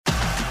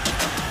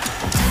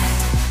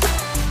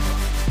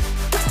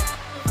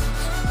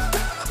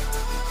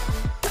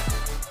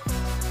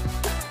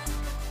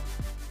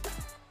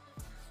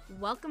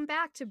Welcome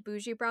back to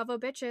Boujee Bravo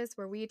Bitches,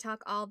 where we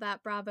talk all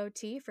that Bravo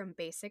tea from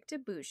basic to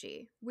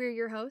bougie. We're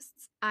your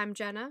hosts. I'm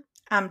Jenna.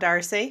 I'm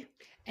Darcy.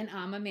 And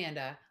I'm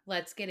Amanda.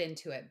 Let's get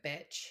into it,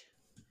 bitch.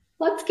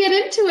 Let's get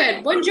into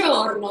it.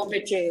 Buongiorno,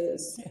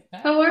 bitches.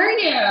 How are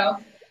you?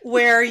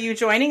 Where are you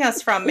joining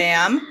us from,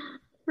 ma'am?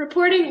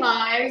 Reporting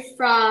live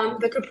from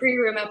the Capri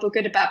room at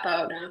Buca di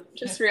Beppo. No,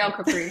 just real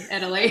Capri,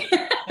 Italy.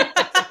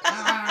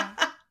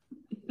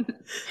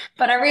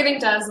 But everything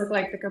does look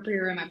like the Capri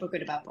room at Buca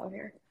di Beppo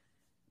here.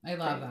 I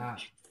love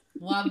that.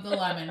 Love the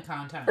lemon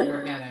content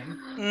we're getting.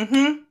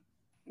 Mm-hmm.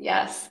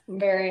 Yes, I'm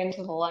very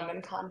into the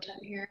lemon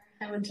content here.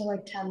 I went to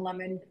like 10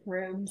 lemon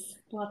rooms.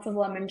 Lots of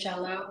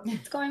limoncello.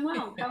 It's going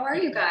well. How are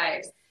you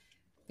guys?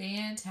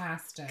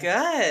 Fantastic.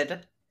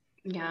 Good.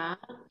 Yeah,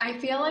 I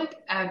feel like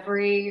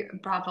every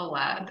Bravo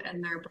Lab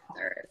and their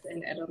brother is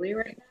in Italy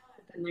right now.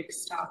 I've been like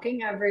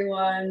stalking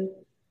everyone.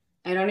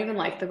 I don't even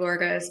like the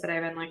Gorgas, but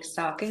I've been like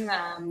stalking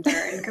them.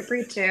 They're in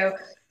Capri too.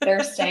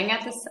 They're staying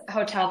at this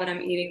hotel that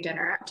I'm eating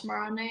dinner at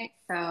tomorrow night.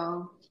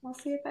 So we'll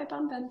see if I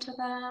bump into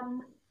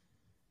them.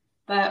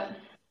 But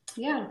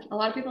yeah, a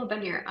lot of people have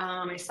been here.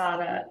 I saw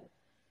that,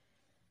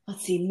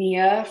 let's see,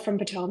 Mia from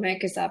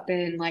Potomac is up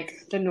in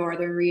like the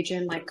northern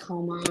region, like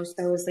Como.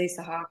 So was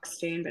Lisa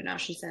Hochstein, but now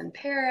she's in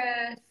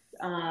Paris.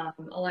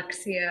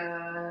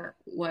 Alexia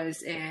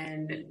was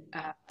in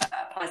not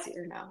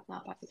Positano,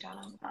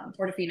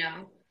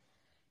 Portofino.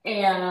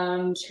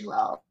 And who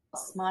else?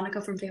 Monica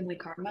from Family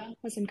Karma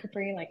was in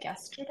Capri like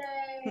yesterday.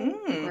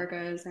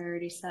 Gorgas, I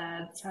already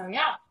said. So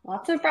yeah,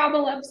 lots of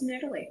Bravo Labs in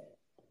Italy.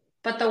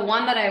 But the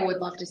one that I would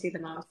love to see the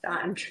most,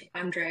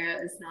 Andrea,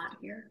 is not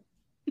here.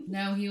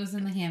 No, he was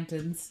in the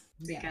Hamptons.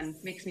 Again,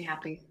 makes me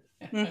happy.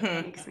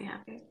 Mm-hmm. Makes me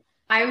happy.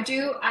 I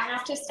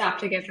have to stop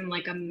to give him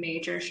like a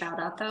major shout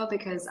out though,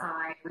 because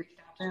I reached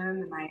out to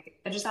him and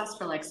I just asked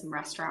for like some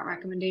restaurant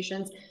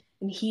recommendations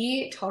and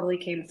he totally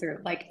came through.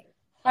 Like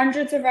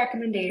hundreds of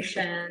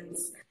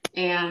recommendations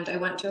and I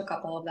went to a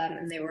couple of them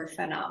and they were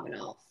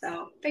phenomenal.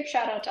 So big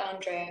shout out to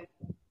Andrea.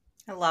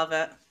 I love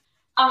it.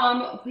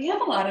 We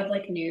have a lot of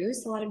like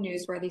news, a lot of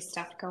newsworthy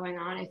stuff going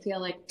on. I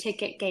feel like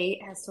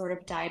Ticketgate has sort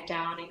of died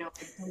down. You know,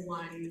 like the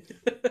one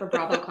for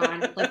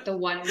BravoCon, like the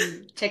one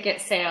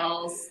ticket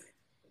sales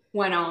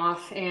went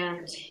off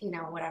and, you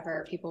know,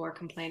 whatever, people were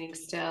complaining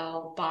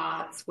still,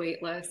 bots,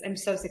 wait lists. I'm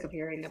so sick of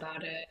hearing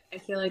about it. I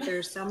feel like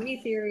there's so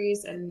many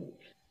theories and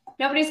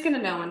nobody's going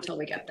to know until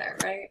we get there,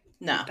 right?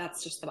 No.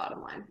 That's just the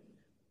bottom line.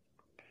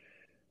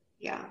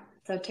 Yeah.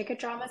 So ticket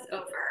drama's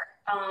over.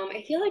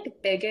 I feel like the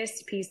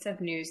biggest piece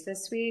of news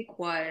this week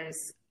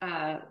was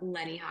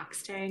Lenny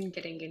Hochstein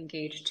getting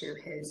engaged to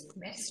his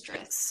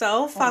mistress.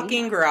 So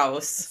fucking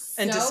gross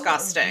and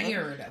disgusting.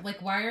 Weird.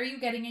 Like, why are you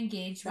getting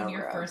engaged when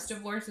your gross. first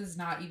divorce is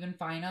not even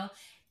final?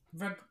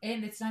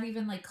 And it's not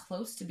even like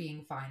close to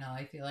being final.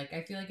 I feel like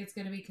it's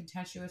going to be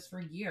contentious for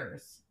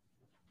years.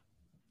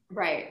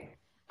 Right.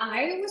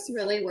 I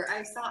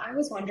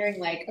was wondering,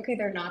 like, okay,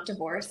 they're not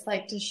divorced.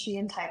 Like, is she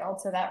entitled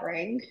to that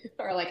ring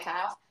or like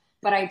half?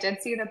 But I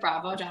did see the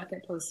Bravo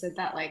docket posted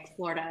that like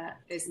Florida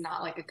is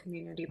not like a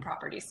community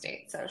property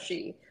state. So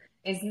she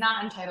is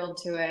not entitled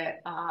to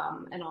it.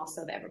 And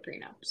also they have a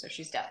prenup. So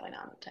she's definitely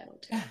not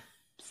entitled to it.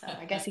 So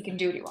I guess he can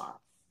do what he wants.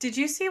 Did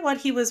you see what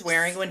he was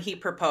wearing when he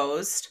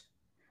proposed?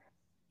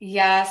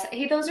 Yes.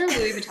 Those are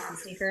Louis Vuitton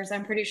sneakers.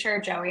 I'm pretty sure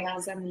Joey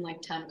has them in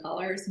like 10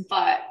 colors,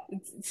 but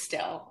it's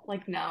still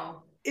like,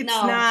 no.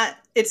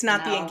 It's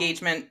not the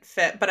engagement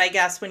fit, but I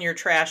guess when you're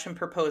trash and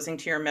proposing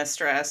to your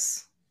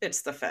mistress,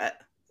 it's the fit.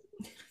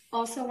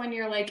 Also, when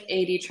you're like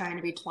 80 trying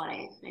to be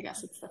 20, I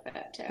guess it's the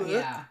fit too.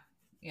 Yeah.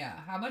 Yeah.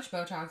 How much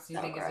Botox do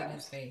you think is in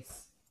his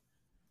face?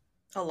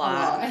 A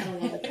lot. I don't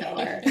want to kill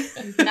her.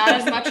 Not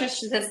as much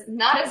as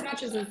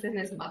it's in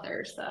his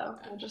mother, so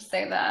I'll just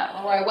say that.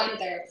 Oh, I went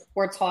there.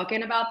 We're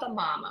talking about the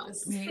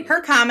mamas.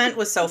 Her comment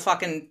was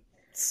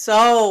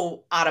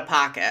so out of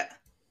pocket.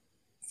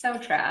 So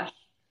trash.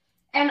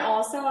 And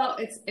also,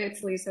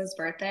 it's Lisa's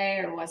birthday,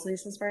 or was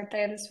Lisa's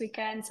birthday this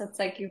weekend, so it's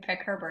like you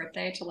pick her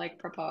birthday to like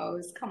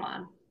propose. Come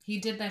on. He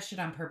did that shit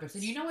on purpose.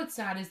 And you know what's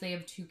sad is they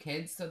have 2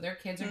 kids, so their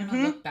kids are going to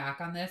look back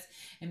on this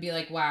and be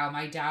like, wow,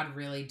 my dad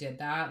really did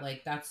that.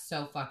 Like, that's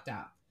so fucked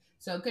up.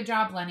 So good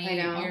job, Lenny.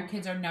 I know. Your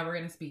kids are never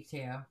going to speak to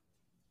you.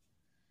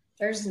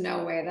 There's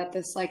no way that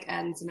this like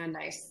ends in a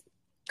nice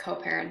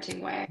co-parenting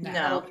way.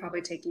 No. It'll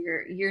probably take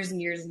years and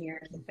years and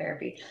years of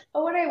therapy.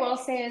 But what I will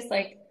say is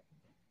like,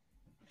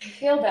 I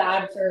feel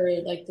bad for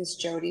like this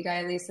Jody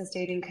guy Lisa's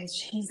dating because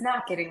he's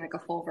not getting like a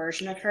full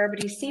version of her,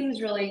 but he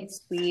seems really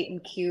sweet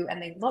and cute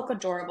and they look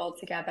adorable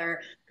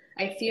together.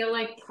 I feel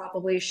like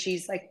probably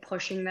she's like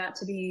pushing that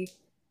to be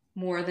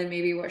more than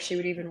maybe what she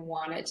would even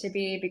want it to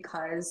be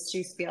because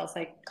she feels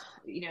like,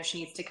 you know, she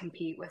needs to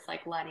compete with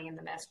like Lenny and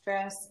the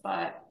mistress,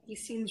 but he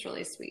seems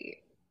really sweet.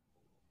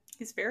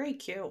 He's very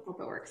cute. Hope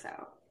it works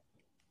out.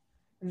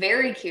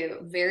 Very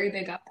cute. Very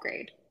big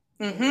upgrade.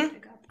 Mm-hmm.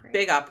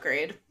 Big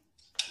upgrade.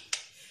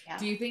 Yeah.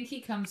 Do you think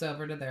he comes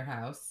over to their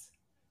house?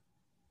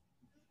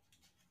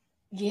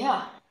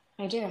 Yeah,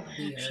 I do,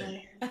 Weird.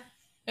 actually.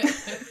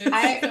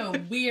 It's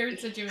a weird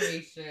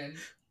situation.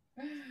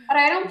 But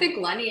I don't think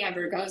Lenny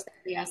ever goes there.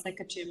 He has like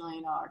a $2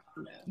 million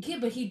condo. Yeah,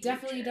 but he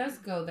definitely does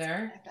go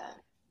there. I bet.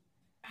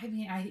 I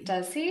mean,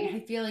 Does he? I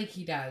feel like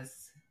he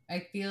does.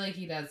 I feel like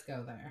he does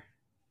go there.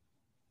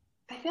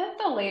 I feel like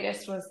the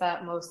latest was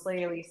that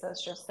mostly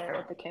Elisa's just there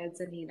with the kids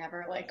and he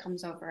never like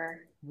comes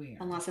over. Weird.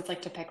 Unless it's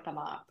like to pick them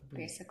up,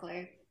 Weird.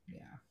 basically.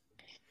 Yeah.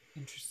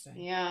 Interesting.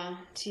 Yeah.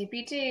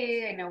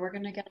 TBD. I know we're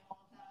gonna get all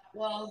that.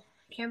 Well,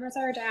 cameras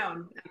are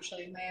down,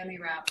 actually. Miami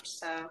wrapped,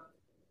 so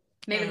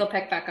maybe they'll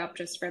pick back up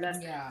just for this.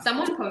 Yeah.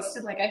 Someone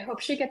posted, like, I hope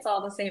she gets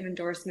all the same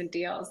endorsement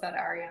deals that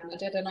Ariana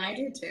did, and I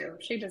do too.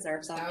 She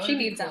deserves them. She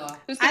needs them.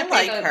 Who's gonna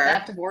pay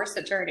that divorce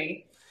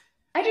attorney?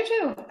 I do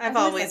too. I've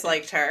always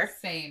liked her.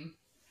 Same.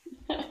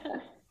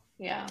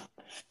 Yeah.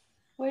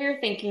 Well, you're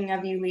thinking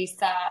of you,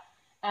 Lisa.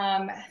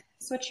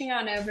 Switching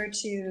on over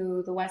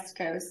to the West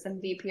Coast, some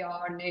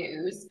VPR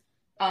news.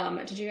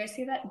 Did you guys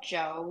see that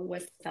Joe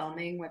was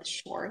filming with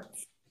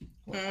Schwartz?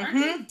 Well, aren't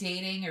they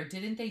dating, or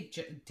didn't they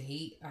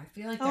date? I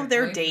feel like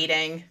they're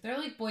dating. They're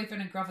like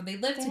boyfriend and girlfriend. They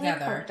live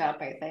together. Like hooked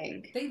up, I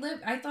think. They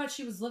live. I thought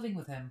she was living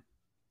with him.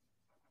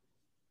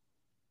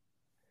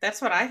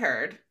 That's what I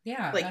heard.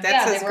 Yeah, like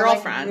that's his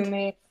girlfriend. Like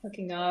roommates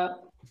hooking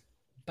up,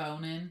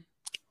 boning.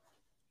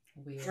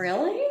 Weird.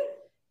 Really?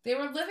 They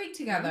were living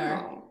together.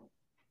 Oh.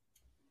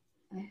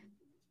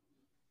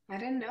 I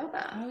didn't know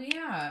that. Oh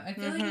yeah, I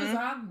feel like it was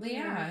on.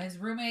 Yeah, his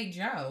roommate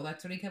Joe.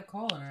 That's what he kept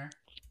calling her.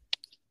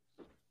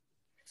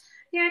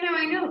 Yeah, no,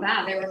 I know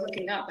that they were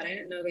hooking up, but I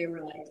didn't know they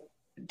were like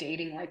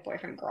dating, like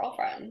boyfriend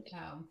girlfriend.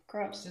 Oh,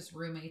 gross. Just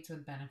roommates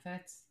with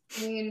benefits.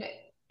 I mean,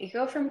 you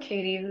go from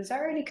Katie, who's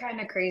already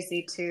kind of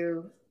crazy,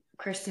 to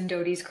Kristen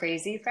Doute's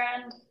crazy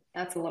friend.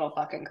 That's a little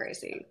fucking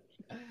crazy.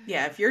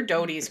 Yeah, if you're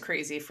Doute's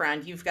crazy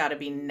friend, you've got to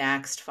be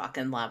next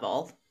fucking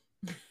level.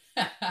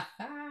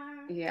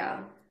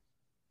 Yeah,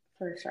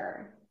 for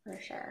sure, for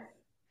sure.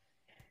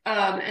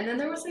 And then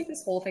there was like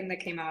this whole thing that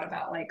came out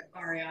about like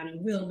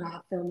Ariana will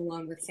not film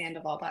along with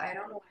Sandoval, but I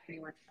don't know why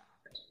anyone's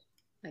shocked.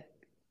 Like,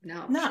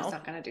 no, she's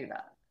not gonna do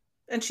that.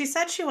 And she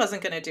said she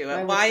wasn't gonna do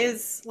it. Why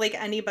is like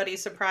anybody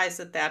surprised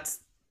that that's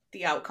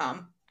the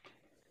outcome?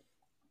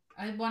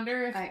 I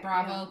wonder if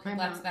Bravo could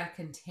let that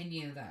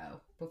continue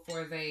though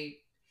before they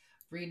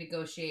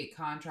renegotiate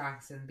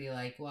contracts and be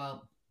like,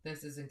 well,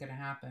 this isn't gonna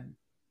happen.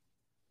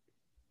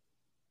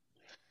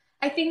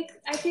 I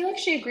feel like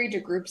she agreed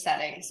to group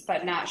settings,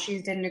 but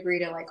she didn't agree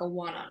to like a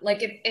one-on. Like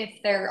if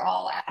they're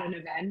all at an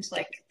event,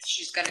 like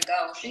she's gonna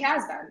go. She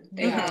has been.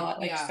 They were all at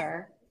like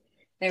Star.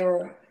 They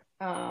were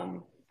I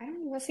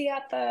don't know, was he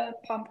at the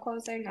pump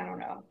closing? I don't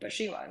know, but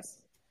she was.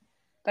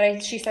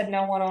 But she said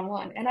no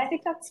one-on-one. And I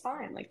think that's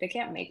fine. Like they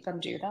can't make them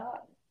do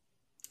that.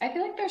 I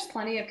feel like there's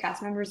plenty of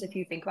cast members, if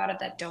you think about it,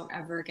 that don't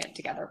ever get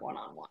together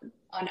one-on-one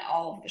on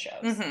all of the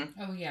shows.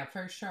 Mm-hmm. Oh yeah,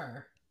 for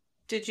sure.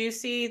 Did you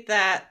see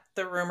that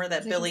the rumor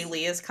that Billy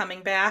Lee is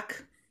coming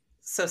back?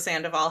 So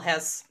Sandoval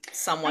has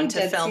someone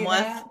to film with?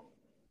 That.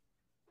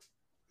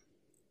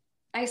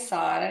 I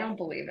saw it. I don't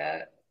believe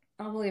it.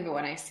 I'll believe it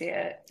when I see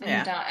it.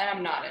 And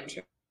I'm not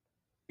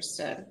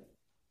interested.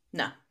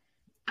 No.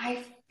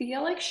 I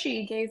feel like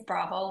she gave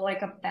Bravo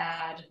like a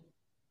bad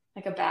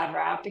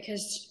rap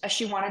because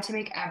she wanted to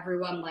make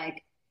everyone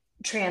like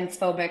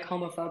transphobic,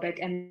 homophobic,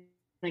 and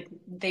like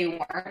they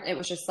weren't. It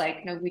was just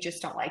like, no, we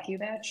just don't like you,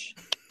 bitch.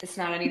 It's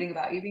not anything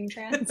about you being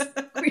trans.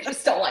 We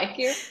just don't like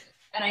you.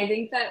 And I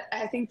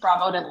think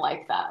Bravo didn't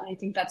like that. And I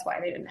think that's why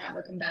they didn't have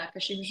her come back,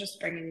 because she was just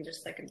bringing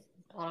just like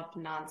a lot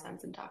of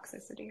nonsense and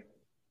toxicity.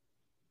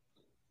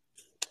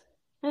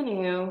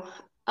 Anywho,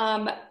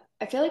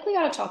 I feel like we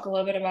got to talk a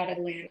little bit about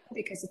Atlanta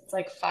because it's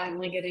like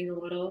finally getting a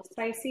little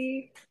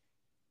spicy,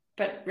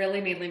 but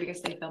really mainly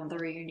because they filmed the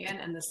reunion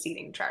and the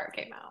seating chart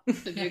came out.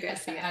 Did you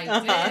guys see it?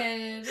 I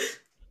did.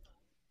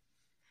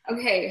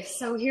 Okay,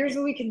 so here's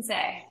what we can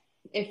say.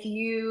 If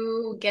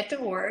you get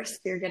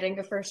divorced, you're getting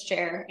a first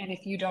chair, and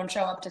if you don't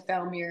show up to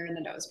film, you're in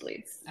the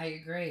nosebleeds. I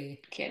agree.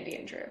 Candy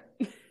and Drew.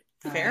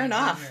 Fair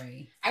enough.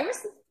 I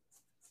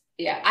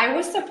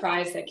was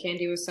surprised that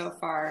Candy was so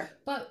far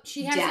down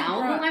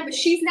the line, but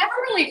she's never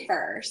really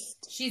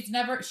first. She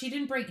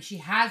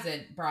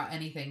hasn't brought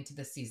anything to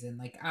this season.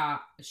 Like,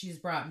 she's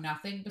brought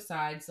nothing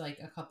besides like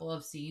a couple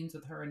of scenes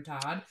with her and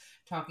Todd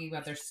talking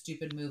about their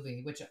stupid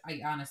movie, which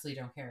I honestly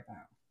don't care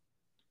about.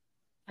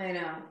 I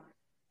know.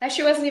 And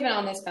she wasn't even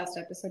on this past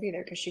episode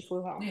either because she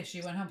flew home. Yeah,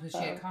 she went home because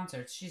she had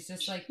concerts. She's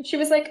just like... She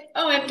was like,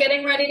 oh, I'm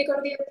getting ready to go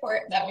to the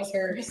airport. That was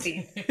her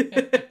scene.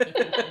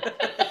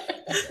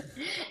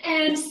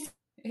 And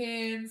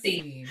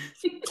scene.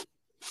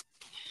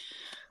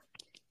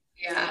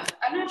 Yeah,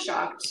 I'm not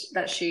shocked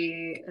that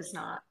she is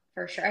not,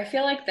 for sure. I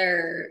feel like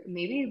they're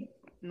maybe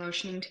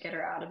motioning to get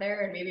her out of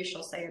there, and maybe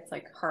she'll say it's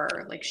like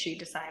her, like she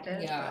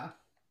decided. Yeah.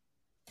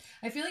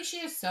 I feel like she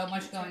has so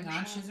much going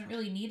on. She doesn't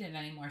really need it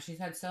anymore. She's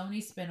had so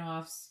many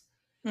spinoffs.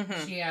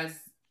 Mm-hmm. She has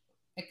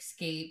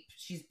Escape.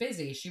 She's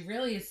busy. She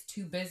really is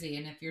too busy.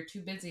 And if you're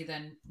too busy,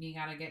 then you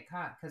gotta get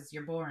caught because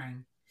you're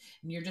boring.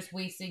 And you're just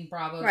wasting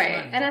Bravo's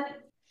money.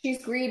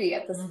 She's greedy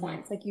at this point.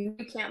 It's like, you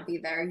can't be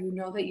there. You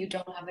know that you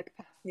don't have the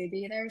capacity to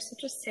be there, so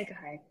just take a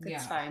hike.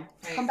 It's fine.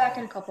 Come back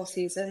in a couple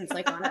seasons,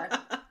 like on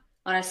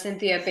a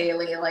Cynthia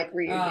Bailey like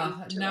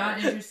reunion. Not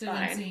interested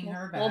in seeing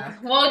her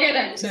back. We'll get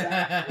into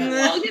that.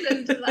 We'll get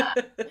into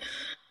that.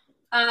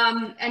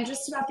 And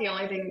just about the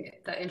only thing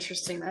that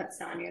interesting that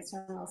Sonja's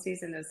final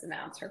season is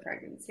announce her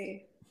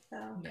pregnancy. So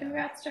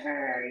congrats to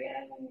her.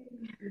 Yay.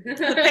 The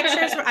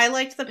pictures, I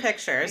liked the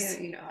pictures.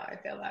 You know how I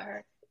feel about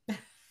her.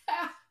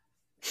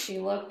 She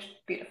looked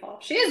beautiful.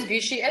 She is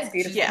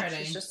beautiful. Yeah.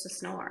 She's just a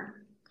snore.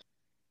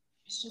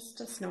 She's just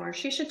a snore.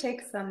 She should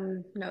take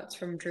some notes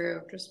from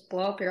Drew. Just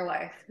blow up your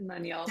life, and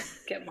then you'll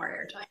get more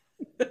airtime.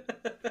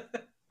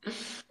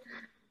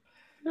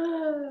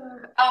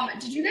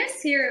 Did you guys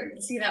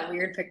see that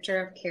weird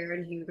picture of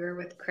Karen Huger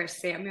with Chris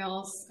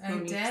Samuels? I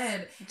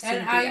did.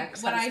 And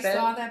when I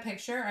saw that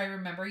picture, I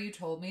remember you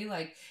told me,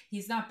 like,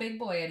 he's not big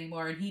boy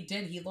anymore, and he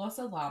did. He lost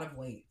a lot of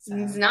weight. So.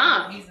 He's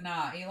not. He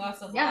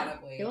lost a lot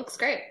of weight. He looks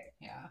great.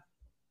 Yeah.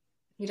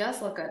 He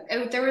does look good.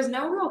 There was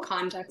no real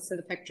context to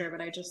the picture,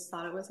 but I just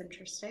thought it was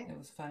interesting. It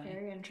was funny.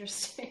 Very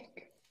interesting.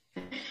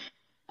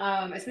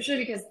 Especially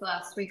because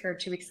last week or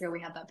 2 weeks ago, we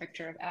had that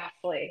picture of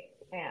Ashley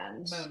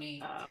and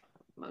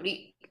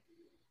Monique.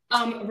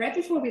 Right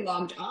before we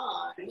logged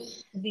on,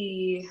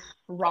 the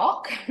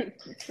Rock, the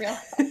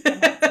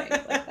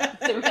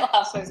Real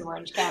Housewives of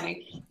Orange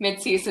County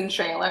mid-season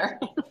trailer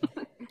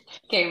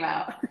came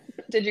out.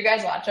 Did you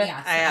guys watch it?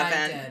 Yes, I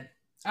haven't. I did.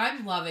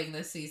 I'm loving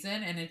this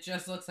season, and it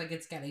just looks like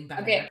it's getting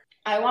better. Okay,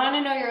 I want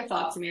to know your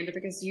thoughts, Amanda,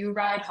 because you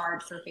ride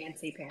hard for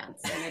Fancy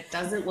Pants, and it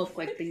doesn't look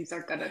like things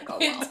are going to go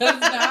well. It does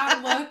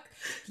not look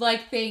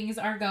like things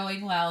are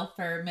going well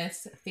for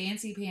Miss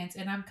Fancy Pants,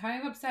 and I'm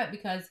kind of upset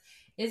because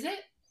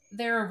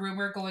there a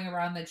rumor going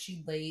around that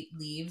she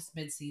leaves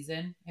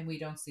mid-season and we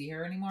don't see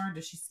her anymore? Or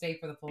does she stay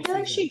for the full season? I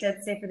feel like she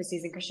did stay for the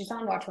season because she's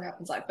on Watch What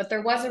Happens Live, but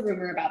there was a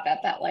rumor about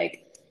that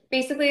like,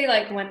 basically,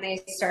 like, when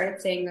they started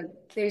to say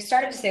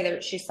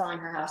that she's selling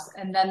her house,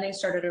 and then they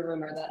started a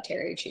rumor that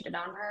Terry cheated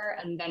on her,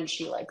 and then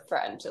she, like,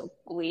 threatened to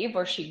leave,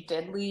 or she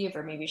did leave,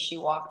 or maybe she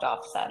walked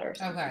off set or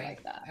something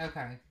like that.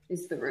 Okay.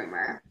 Is the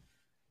rumor.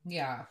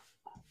 Yeah.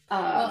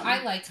 Well,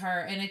 I like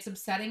her, and it's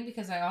upsetting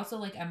because I also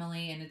like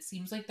Emily, and it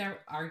seems like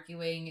they're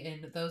arguing,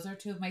 and those are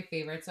two of my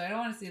favorites, so I don't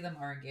want to see them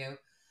argue.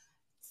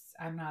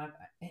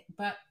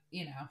 But,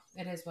 you know,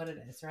 it is what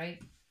it is, right?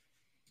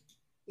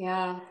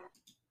 Yeah.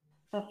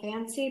 The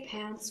Fancy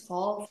Pants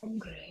fall from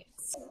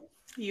grace.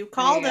 You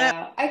called it.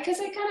 Because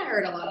I kind of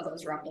heard a lot of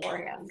those rumble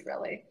around,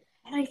 really.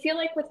 And I feel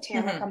like with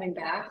Tamara coming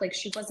back, like,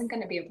 she wasn't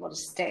going to be able to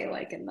stay,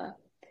 like, in the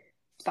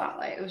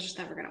spotlight. It was just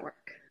never going to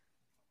work.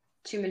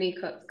 Too many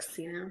cooks,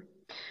 you know?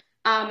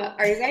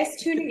 Are you guys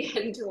tuning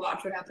in to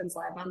Watch What Happens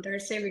Live on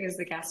Thursday? Because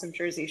the cast of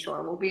Jersey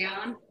Shore will be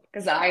on.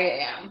 Because I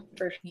am,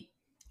 for sure.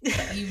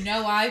 You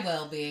know I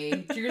will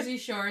be. Jersey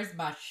Shore is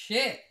my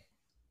shit.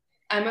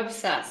 I'm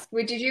obsessed.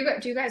 Wait, do you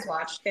guys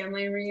watch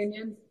Family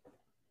Reunion?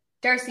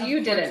 Darcy,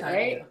 you didn't,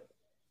 right?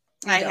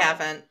 I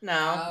haven't,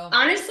 no.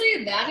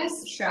 Honestly, that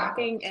is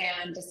shocking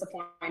and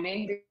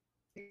disappointing.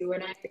 You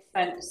and I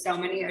spent so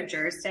many a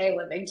Thursday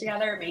living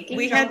together, making.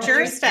 We had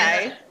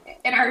Thursday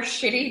in our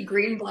shitty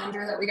green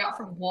blender that we got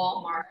from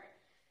Walmart,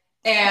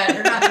 and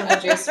or not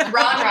Ron juice,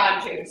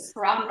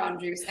 Ron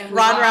juice, and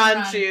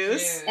Ron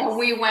juice. And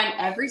we went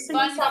every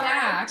single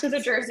summer to the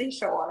Jersey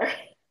Shore.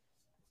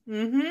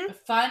 Mm-hmm.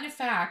 Fun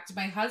fact,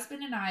 my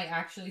husband and I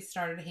actually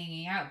started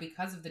hanging out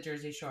because of the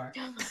Jersey Shore.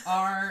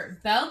 Our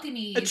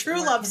balconies... A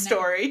true love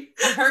story.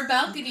 Her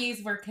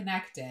balconies were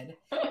connected.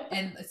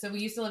 And so we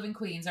used to live in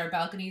Queens. Our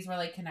balconies were,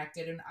 like,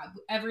 connected. And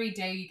every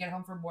day you get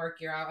home from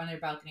work, you're out on your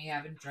balcony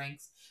having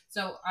drinks.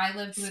 So I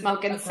lived with a girl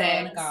and a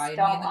guy. And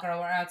me and the girl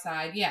were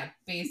outside. Yeah,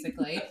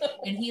 basically.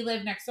 And he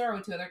lived next door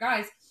with two other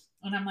guys.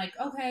 And I'm like,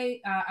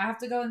 okay, I have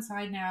to go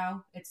inside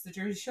now. It's the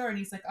Jersey Shore. And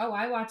he's like, oh,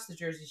 I watch the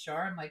Jersey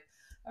Shore. I'm like...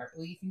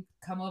 Well, you can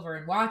come over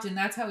and watch, and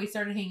that's how we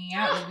started hanging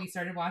out. When we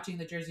started watching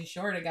the Jersey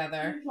Shore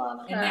together,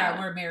 and now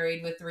we're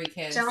married with 3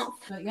 kids. Don't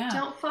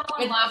fall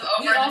in love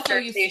over the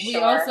Jersey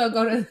Shore.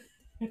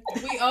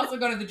 We also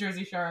go to the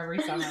Jersey Shore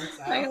every summer.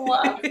 So. I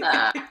love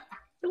that.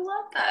 I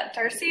love that.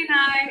 Darcy and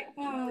I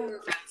were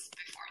friends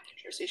before the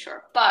Jersey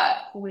Shore, but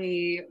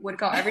we would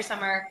go every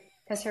summer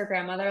because her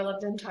grandmother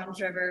lived in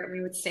Toms River, and we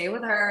would stay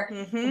with her.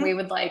 And we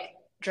would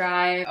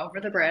drive over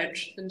the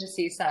bridge into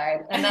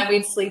Seaside, and then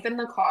we'd sleep in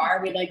the car.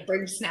 We'd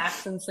bring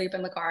snacks and sleep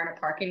in the car in a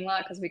parking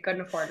lot because we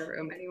couldn't afford a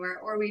room anywhere,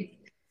 or we'd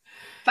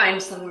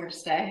find somewhere to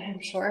stay,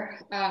 I'm sure.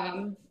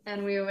 And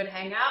we would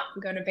hang out,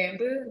 go to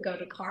Bamboo, go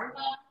to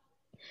Karma.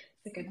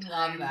 It's a good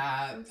time. Love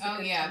that.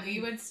 Oh yeah, we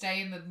would stay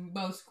in the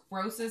most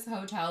grossest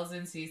hotels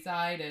in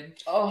Seaside and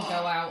go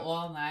out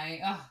all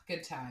night. Oh,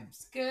 good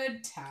times.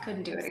 Good times.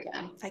 Couldn't do it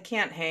again. I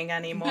can't hang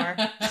anymore.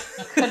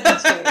 Couldn't do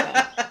it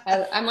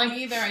again. I'm like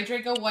either. I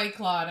drink a White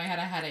Claw and I had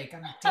a headache.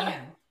 I'm like,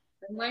 damn.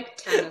 I'm like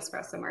 10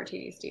 espresso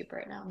martinis deep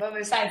right now. But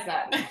besides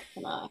that, I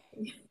cannot.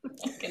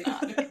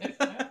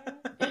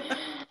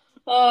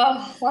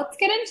 Let's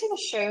get into the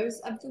shows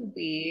of the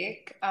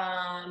week.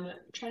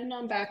 Trending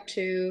on back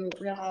to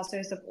Real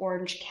Housewives of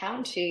Orange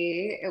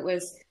County. It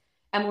was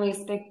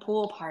Emily's big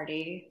pool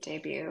party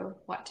debut.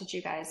 What did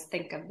you guys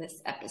think of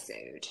this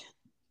episode?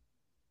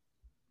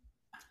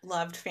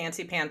 Loved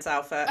fancy pants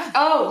outfit.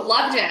 Oh,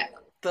 loved it.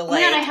 The Oh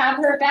my God, I have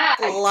her bag.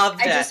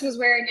 Loved it. I just was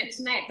wearing it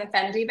tonight, the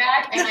Fendi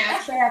bag, and I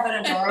actually have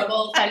an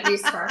adorable Fendi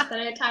scarf that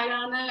I tied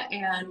on it,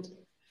 and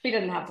she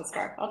didn't have the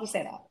scarf. I'll just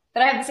say that.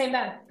 But I have the same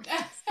bag.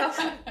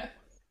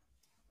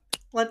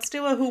 Let's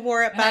do a who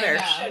wore it better.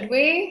 Should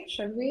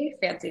we?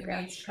 Fancy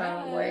pants,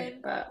 probably,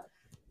 but...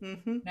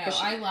 No,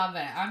 I love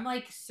it. I'm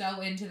like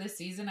so into the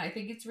season. I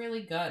think it's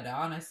really good,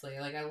 honestly.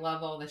 Like I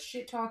love all the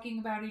shit talking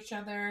about each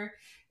other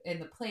in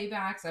the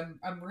playbacks. I'm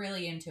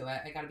really into it.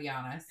 I gotta be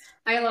honest.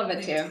 I love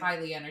it too. It's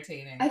highly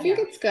entertaining. I think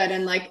it's good,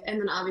 and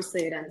then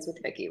obviously it ends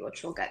with Vicky,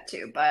 which we'll get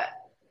to. But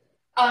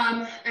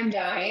I'm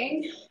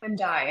dying. When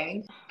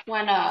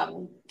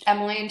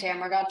Emily and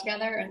Tamara got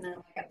together, and they're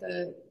like at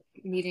the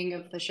meeting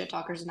of the Shit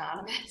Talkers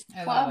Anonymous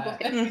Club,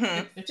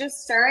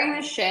 just stirring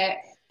the shit.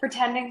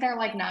 Pretending they're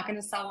like not going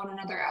to sell one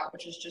another out,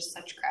 which is just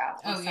such crap.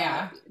 Oh,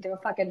 yeah. They would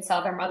fucking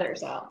sell their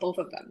mothers out. Both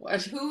of them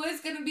would. Who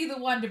is going to be the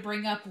one to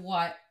bring up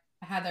what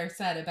Heather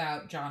said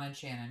about John and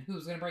Shannon?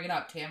 Who's going to bring it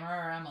up,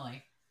 Tamara or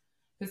Emily?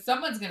 Because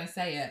someone's going to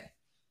say it.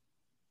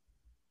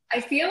 I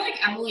feel like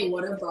Emily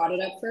would have brought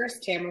it up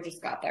first. Tamara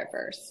just got there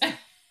first.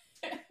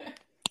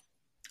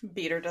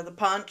 Beat her to the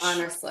punch.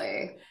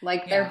 Honestly.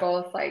 Like, they're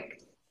both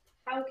like,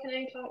 how can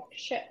I talk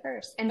shit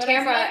first? And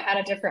Tamara had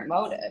a different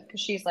motive because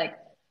she's like,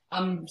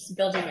 I'm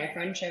building my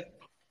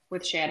friendship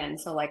with Shannon,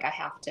 so like I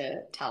have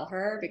to tell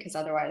her because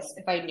otherwise,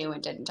 if I knew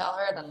and didn't tell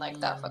her, then like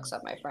that fucks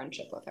up my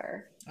friendship with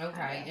her.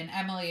 Okay, and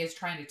Emily is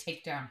trying to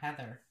take down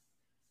Heather.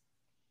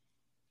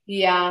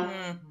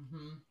 Yeah,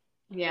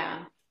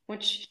 yeah.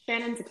 Which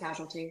Shannon's a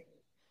casualty.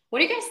 What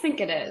do you guys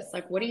think it is?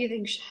 Like, what do you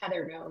think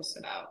Heather knows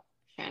about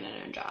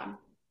Shannon and John?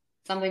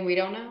 Something we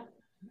don't know?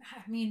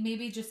 I mean,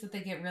 maybe just that they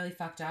get really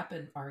fucked up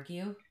and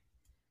argue.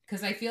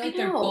 Because I feel like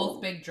they're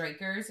both big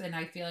drinkers, and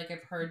I feel like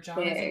I've heard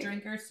John is a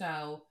drinker,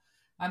 so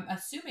I'm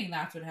assuming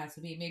that's what it has to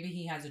be. Maybe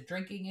he has a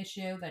drinking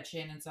issue that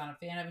Shannon's not a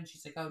fan of, and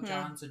she's like, oh,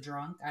 John's a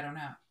drunk. I don't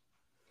know.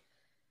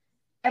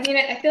 I mean,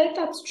 I feel like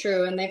that's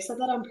true, and they've said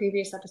that on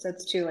previous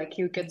episodes, too. Like,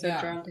 he would get so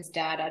drunk, his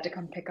dad had to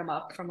come pick him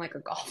up from, like, a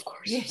golf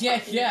course. Yeah. I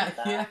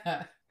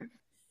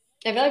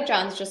feel like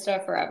John's just a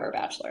forever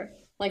bachelor.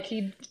 Like,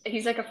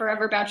 he's like a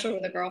forever bachelor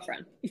with a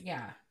girlfriend.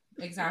 Yeah.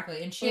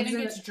 Exactly. And Shannon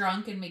gets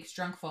drunk and makes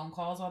drunk phone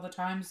calls all the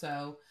time.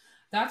 So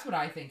that's what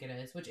I think it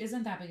is, which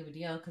isn't that big of a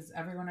deal because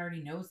everyone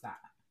already knows that.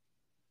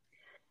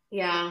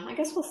 Yeah, I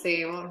guess we'll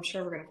see. Well, I'm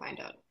sure we're going to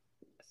find out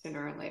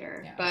sooner or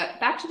later. Yeah.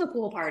 But back to the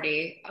pool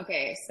party.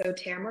 Okay, so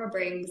Tamara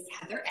brings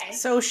Heather A.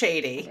 So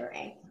shady. Heather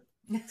A.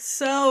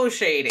 So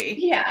shady.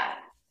 Yeah.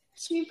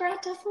 She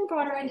definitely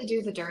brought her in to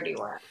do the dirty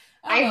work.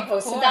 I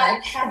posted that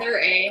and Heather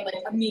A like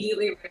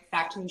immediately writes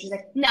back to me and she's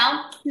like,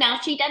 no,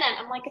 she didn't.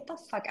 I'm like, get the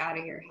fuck out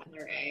of here,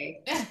 Heather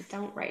A.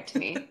 Don't write to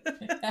me.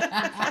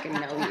 I fucking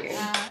know you.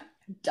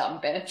 Dumb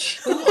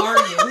bitch. Who are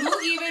you?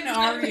 Who even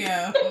are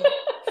you?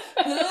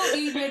 Who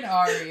even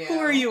are you? Who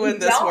are you in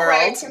this Don't world?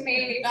 Write to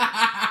me.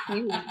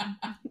 You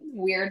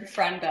weird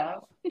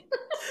friendo.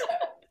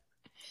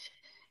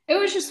 It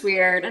was just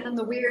weird. And then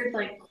the weird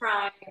like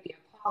crying, the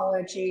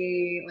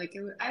apology, like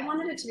I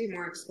wanted it to be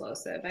more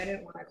explosive. I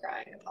didn't want a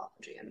crying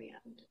apology in the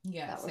end.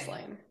 Yeah, that was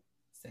lame.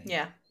 Same.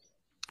 Yeah.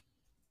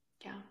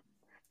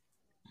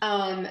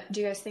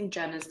 Do you guys think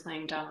Jen is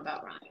playing dumb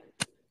about Ryan?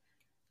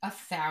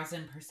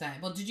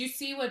 1,000%. Well, did you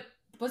see what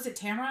was it?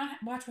 Tamara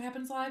Watch What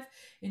Happens Live,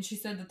 and she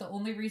said that the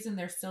only reason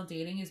they're still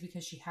dating is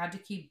because she had to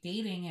keep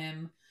dating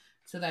him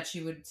so that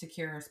she would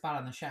secure her spot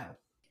on the show.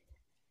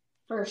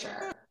 For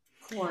sure.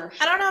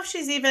 I don't know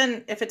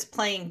if it's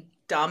playing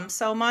dumb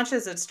so much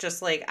as it's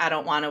just like, I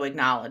don't want to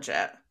acknowledge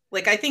it.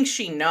 Like, I think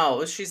she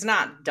knows she's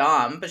not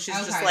dumb, but she's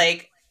just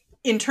like,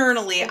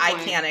 internally, I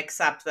can't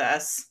accept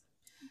this.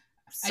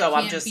 So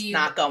I'm just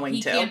not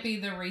going to. He can't be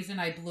the reason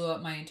I blew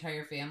up my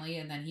entire family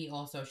and then he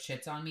also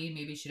shits on me.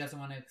 Maybe she doesn't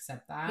want to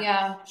accept that.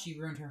 Yeah. She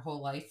ruined her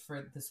whole life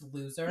for this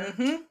loser.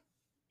 Mm-hmm.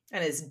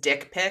 And his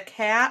dick pic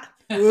hat.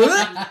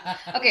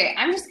 Okay,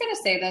 I'm just going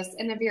to say this.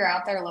 And if you're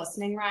out there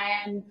listening,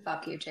 Ryan,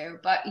 fuck you too.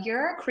 But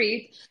you're a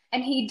creep.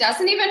 And he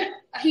doesn't even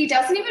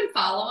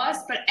follow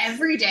us. But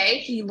every day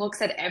he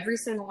looks at every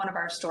single one of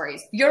our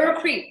stories. You're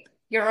a creep.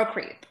 You're a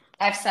creep.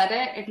 I've said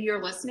it. If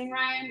you're listening,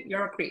 Ryan,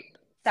 you're a creep.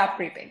 Stop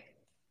creeping.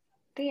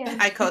 The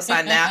end. I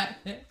co-sign that.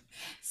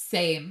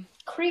 Same.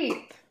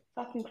 Creep.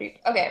 Fucking creep.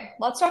 Okay,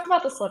 let's talk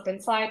about the slip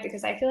and slide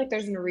because I feel like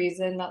there's no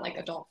reason that like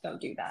adults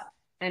don't do that.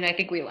 And I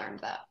think we learned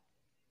that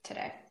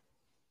today.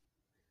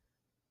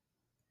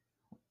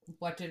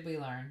 What did we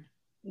learn?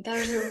 There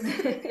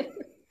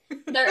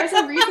is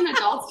a reason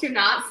adults do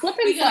not slip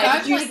and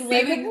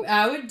slide.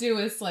 I would do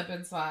a slip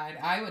and slide.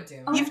 I would do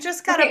it. You've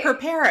just got to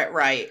prepare it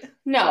right.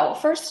 No,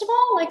 first of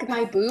all, like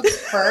my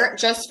boobs hurt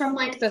just from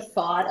like the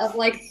thought of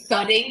like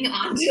thudding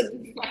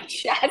onto my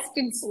chest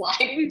and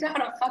sliding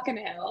down a fucking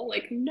hill.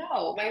 Like,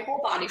 no, my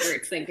whole body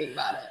hurts thinking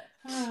about it.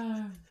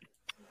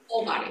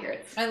 Whole body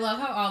hurts. I love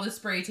how all the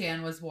spray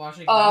tan was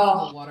washing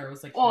off and the water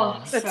was like,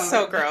 that's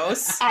so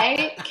gross.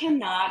 I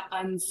cannot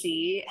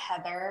unsee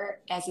Heather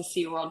as a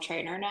SeaWorld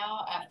trainer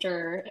now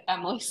after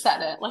Emily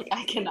said it. Like,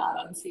 I cannot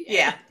unsee it.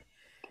 Yeah.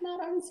 I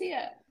cannot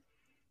unsee it.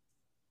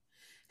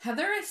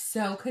 Heather is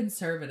so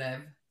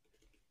conservative.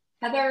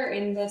 Heather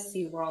in the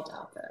SeaWorld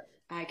outfit.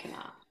 I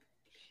cannot.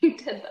 She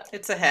did that.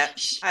 It's a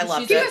hit. I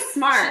loved She it. was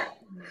smart.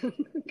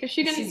 Because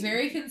she didn't. She's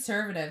very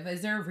conservative.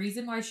 Is there a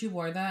reason why she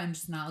wore that and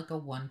just not like a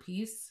one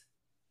piece?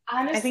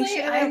 Honestly, I think she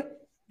didn't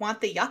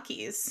want the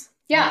yuckies.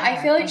 Yeah,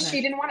 I feel like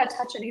she didn't want to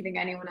touch anything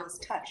anyone else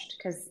touched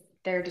because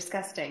they're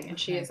disgusting and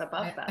she is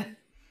above them.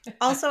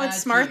 Also,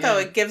 it's smart though.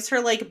 It gives her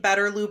like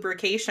better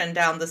lubrication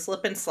down the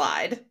slip and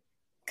slide.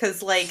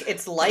 Because like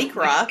it's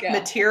lycra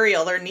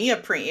material or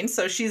neoprene,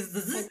 so she's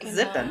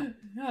zipping.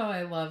 Oh,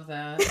 I love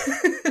that.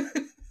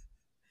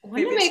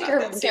 Want to make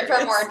her give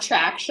her more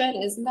traction?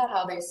 Isn't that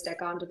how they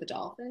stick onto the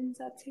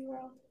dolphins at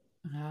SeaWorld?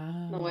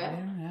 Oh, I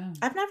don't know.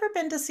 I've never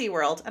been to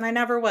SeaWorld, and I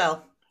never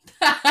will.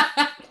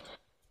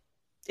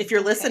 If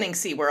you're listening,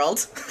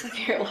 SeaWorld.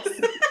 If you're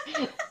listening.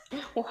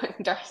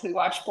 Darcy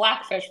watched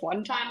Blackfish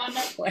one time on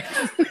Netflix.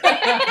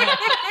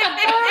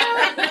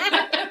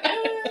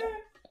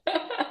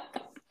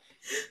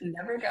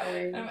 Never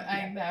going.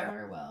 I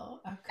never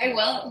will. Okay. I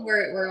will.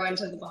 We're going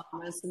to the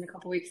Bahamas in a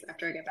couple weeks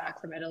after I get back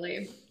from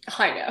Italy.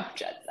 I know,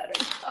 jet setter.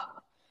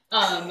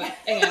 And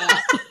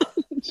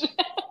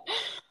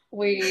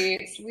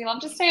we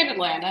love to stay in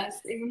Atlanta,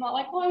 even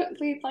though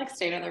we've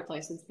stayed other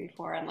places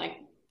before and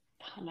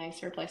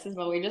nicer places,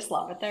 but we just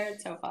love it there.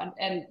 It's so fun.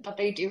 But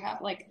they do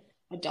have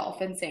a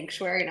dolphin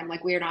sanctuary, and I'm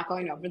like, we are not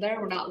going over there.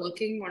 We're not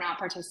looking. We're not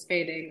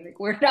participating.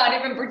 We're not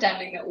even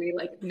pretending that we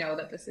know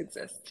that this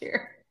exists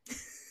here.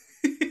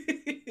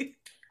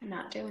 I'm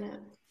not doing it.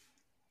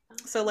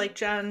 So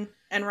Jen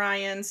and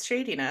Ryan's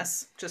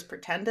shadiness, just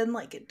pretending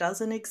like it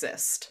doesn't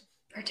exist.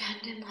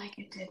 Pretending like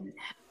it didn't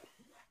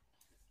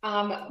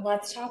happen.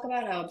 Let's talk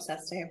about how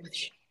obsessed I am with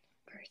Shane.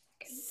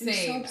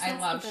 Same. I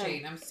love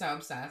Shane. I'm so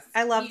obsessed.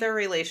 I love their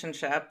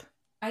relationship.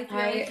 I feel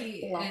like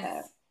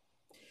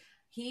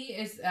he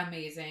is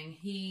amazing.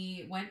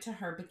 He went to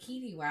her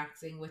bikini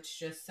waxing, which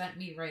just sent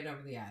me right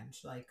over the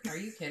edge. Are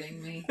you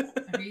kidding me?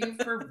 Are you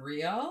for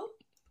real?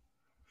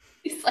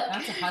 He's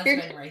that's a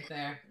husband right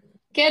there.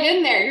 Get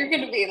in there. You're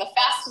going to be the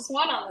fastest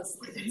one on this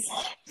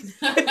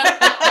slide.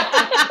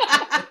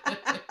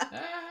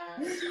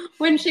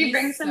 When she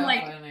brings him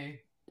funny.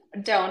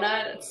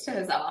 Donuts to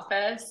his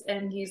office,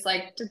 and he's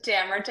like, "Did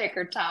Tamara take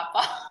her top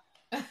off?"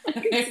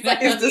 Is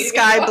the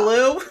sky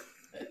blue?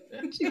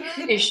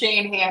 Is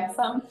Shane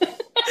handsome?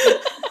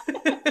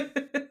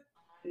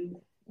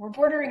 We're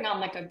bordering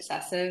on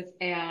obsessive,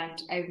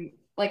 and I'm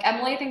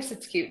Emily thinks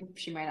it's cute.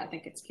 She might not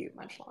think it's cute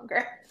much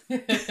longer.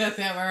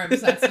 Yeah, we're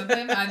obsessed with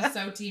him. I'm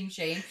so team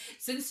Shane.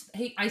 Since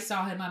I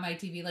saw him on my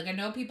TV, I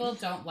know people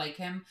don't like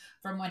him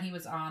from when he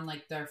was on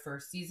their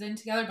first season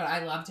together, but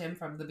I loved him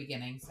from the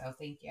beginning. So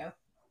thank you.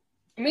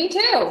 Me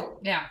too.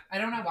 Yeah, I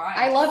don't know why.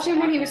 I loved him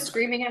when he was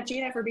screaming at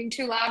Gina for being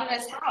too loud in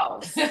his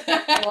house.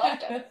 I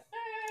loved it.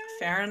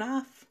 Fair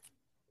enough.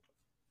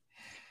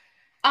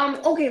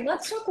 Okay,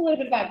 let's talk a little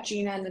bit about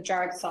Gina and the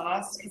jarred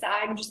sauce, because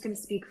I'm just going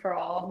to speak for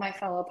all of my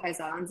fellow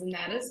paisans, and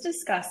that is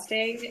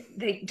disgusting.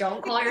 They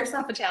don't call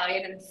yourself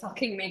Italian and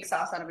fucking make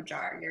sauce out of a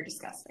jar. You're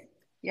disgusting.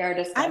 You're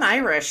disgusting. I'm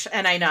Irish,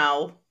 and I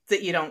know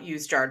that you don't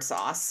use jarred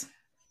sauce.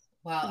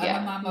 Well,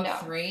 I'm a mom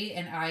of 3,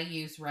 and I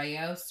use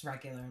RHONY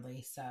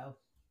regularly, so...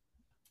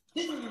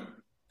 I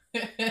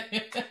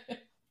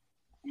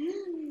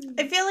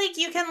feel like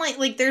you can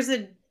there's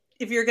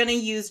if you're gonna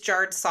use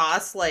jarred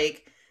sauce,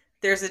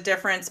 there's a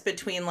difference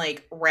between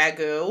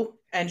ragu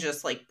and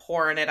just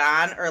pouring it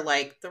on, or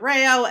the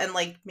RHONY and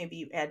maybe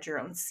you add your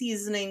own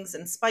seasonings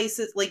and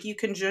spices, you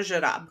can zhuzh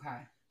it up.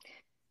 Okay.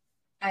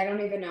 I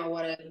don't even know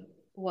what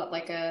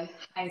a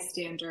high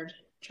standard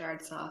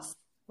jarred sauce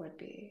would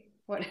be.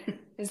 What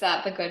is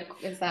that?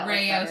 Is that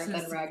better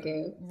than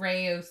ragu?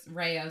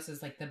 RHONY is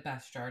the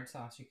best jarred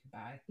sauce you can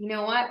buy. You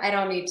know what? I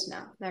don't need to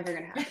know. Never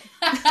gonna happen.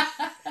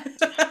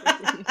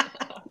 I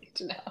don't need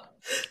to know.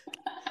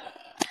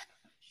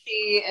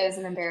 She is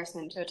an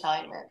embarrassment to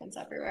Italian Americans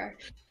everywhere.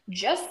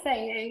 Just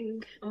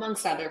saying,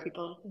 amongst other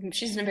people.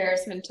 She's an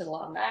embarrassment to the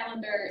Long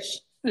Islanders.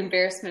 She's an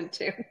embarrassment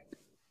to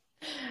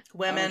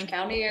women,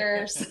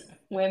 countyers,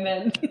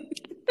 women.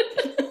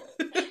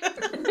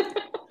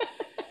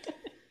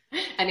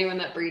 Anyone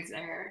that breeds their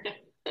hair.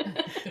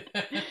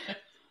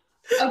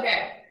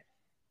 Okay.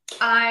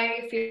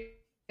 I feel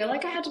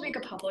like I had to make a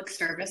public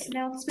service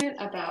announcement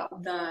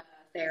about the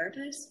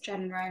therapist,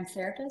 Jen and Ryan's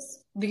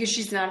therapist, because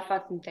she's not a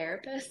fucking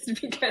therapist.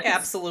 Because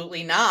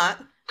absolutely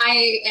not.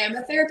 I am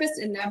a therapist,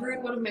 and never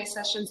in one of my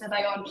sessions have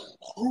I gone,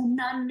 oh,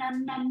 na, na,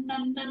 na,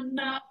 na, na,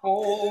 na,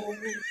 oh.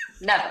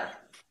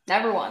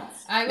 Never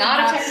once.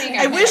 Not a technique.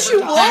 I wish you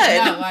would.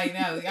 I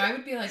know. I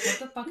would be like, what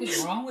the fuck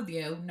is wrong with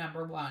you?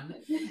 Number one.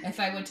 If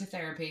I went to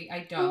therapy,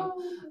 I don't.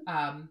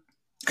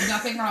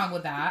 Nothing wrong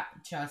with that.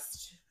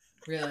 Just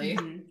really,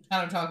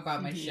 I don't talk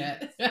about my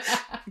shit.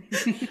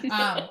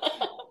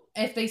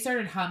 If they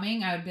started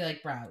humming, I would be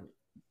like, bro,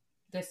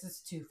 this is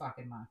too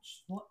fucking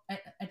much. Well,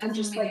 it I'm doesn't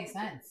just make like, any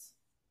sense.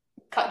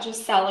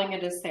 just selling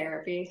it as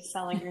therapy,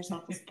 selling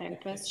yourself as a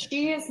therapist.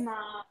 She is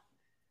not.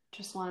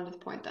 Just wanted to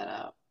point that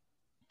out.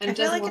 And I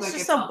feel like it's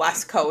just a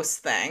West Coast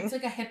thing. It's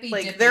like a hippie.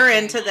 Like they're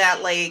into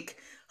that like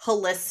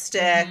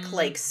holistic,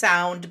 like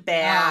sound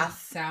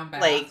bath. Sound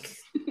bath. Like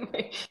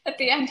at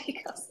the end he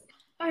goes,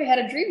 I had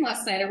a dream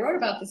last night. I wrote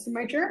about this in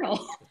my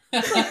journal.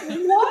 Like,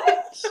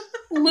 what?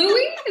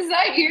 Louis? Is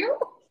that you?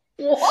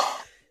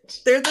 What?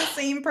 They're the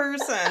same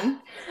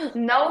person.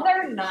 No,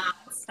 they're not.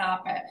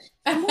 Stop it.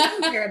 I'm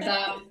not compared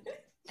them.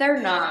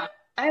 They're not.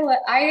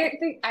 I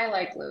think I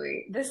like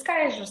Louis. This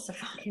guy is just a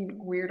fucking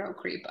weirdo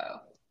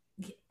creepo.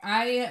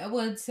 I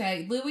would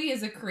say Louis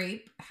is a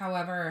creep.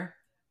 However,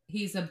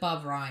 he's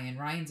above Ryan.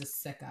 Ryan's a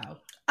sicko.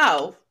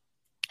 Oh,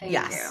 Thank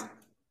you.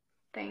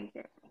 Thank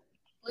you.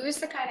 Louis is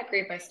the kind of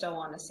creep I still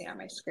want to see on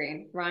my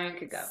screen. Ryan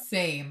could go.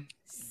 Same.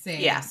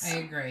 Yes. I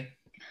agree.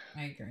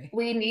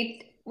 We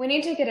need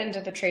to get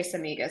into the Trace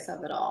Amigas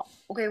of it all.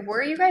 Okay,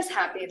 were you guys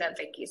happy that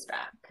Vicky's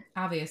back?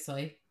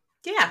 Obviously.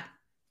 Yeah.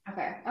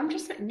 Okay, I'm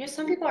just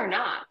some people are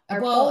not.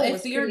 Well,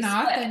 if you're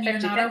not, then you're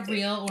not a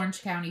real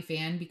Orange County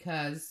fan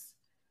because,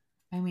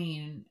 I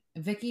mean,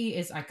 Vicky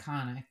is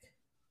iconic.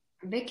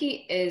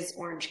 Vicky is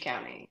Orange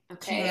County.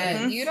 Okay,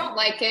 Mm-hmm. if you don't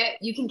like it,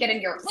 you can get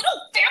in your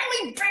little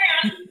family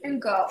van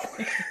and go.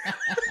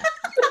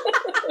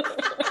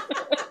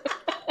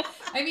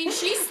 I mean,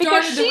 she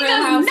started the Real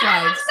Housewives. She does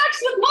not have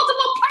sex with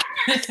multiple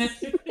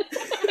partners.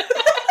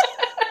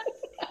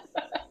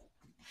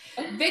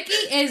 Vicky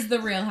is the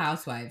Real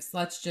Housewives.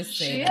 Let's just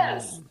say she that.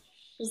 Is.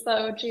 She's the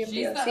OG of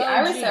the OC. OG.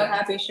 I was so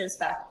happy she was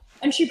back,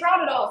 and she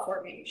brought it all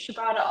for me. She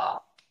brought it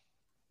all.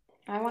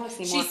 I want to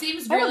see more. She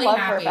seems really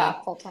happy. Her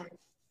back full time.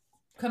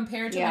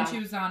 Compared to when she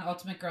was on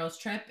Ultimate Girls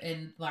Trip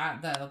in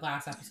the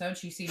last episode,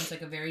 she seems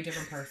like a very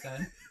different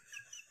person.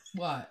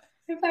 What?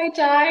 If I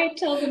die,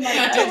 till the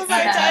night. Till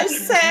I die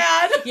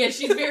sad. Yeah,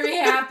 she's very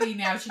happy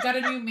now. She got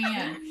a new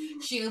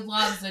man. She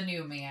loves a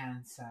new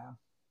man, so.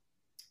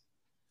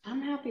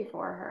 I'm happy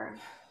for her.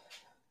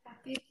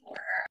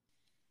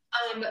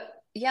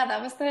 Yeah,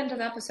 that was the end of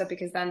the episode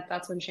because then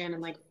that's when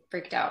Shannon like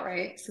freaked out,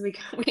 right? So we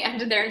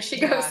ended there and she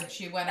goes.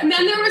 She went up and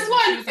then there was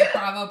one. She was like,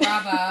 bravo,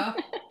 bravo.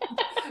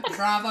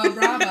 Bravo,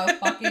 bravo,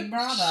 fucking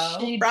bravo.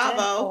 She bravo.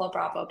 Did pull a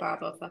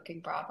bravo, fucking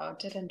bravo,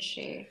 didn't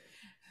she?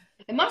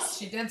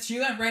 She did. She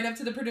went right up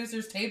to the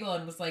producer's table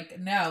and was like,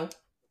 no.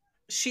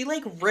 She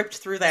like ripped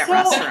through that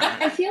restaurant.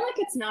 I feel like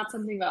it's not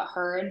something about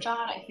her and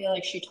John. I feel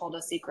like she told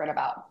a secret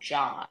about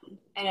John.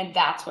 And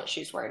that's what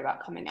she's worried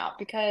about coming out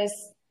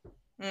because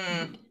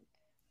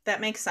that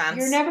makes sense.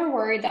 You're never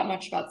worried that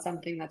much about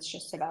something that's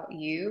just about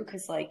you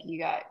because like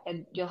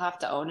you'll have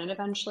to own it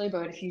eventually.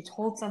 But if you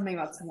told something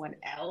about someone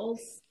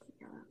else,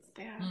 that's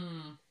bad.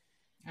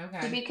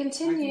 Okay. To be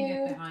continued I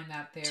can get behind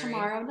that theory.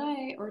 Tomorrow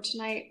night or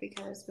tonight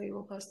because we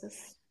will post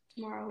this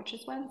tomorrow, which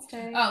is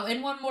Wednesday. Oh,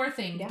 and one more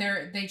thing.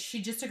 Yeah.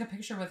 She just took a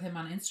picture with him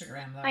on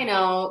Instagram, though. I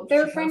know.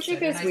 Their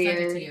friendship is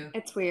weird.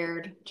 It's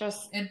weird.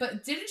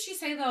 But didn't she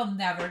say they'll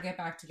never get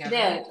back together?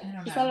 Did.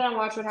 She said it on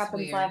Watch What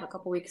Happens Live a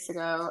couple weeks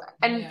ago.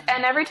 And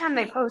every time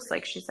they post,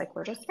 like, she's like,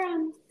 we're just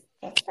friends.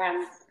 Just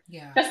friends.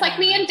 Yeah. Just like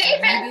me and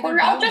David.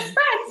 We're all just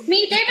friends.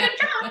 Me, David, and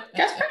John.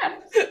 Just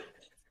friends.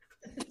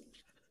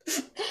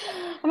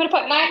 I'm going to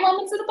put 9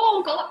 lemons in a bowl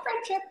and call it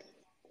friendship.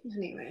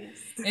 Anyways.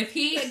 If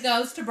he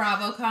goes to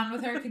BravoCon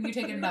with her, can you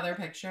take another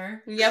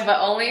picture? Yeah, but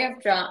only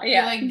if John.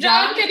 Yeah, like,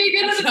 John, can you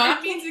get in the picture?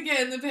 John needs to get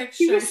in the picture.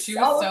 She was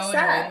so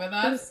upset. annoyed with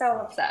us. He was so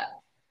upset.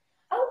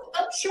 Oh,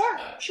 sure,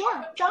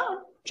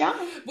 John.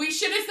 We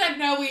should have said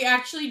no. We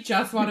actually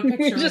just want a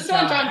picture just with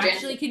John. John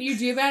Actually, can you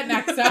do that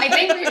next time? I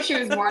think she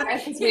was more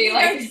nice because we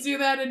like do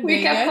that in we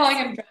Vegas. kept calling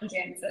him John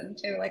Jansen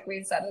too. Like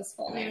we said his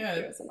full name.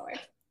 She was annoyed.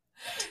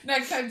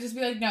 Next time, just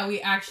be like, no,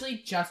 we actually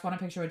just want a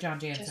picture with John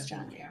Jansen. Just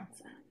John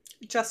Jansen.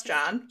 Just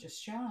John.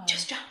 Just John.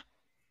 Just John.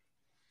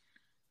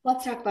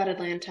 Let's talk about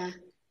Atlanta.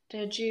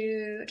 Did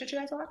you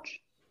guys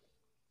watch?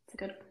 It's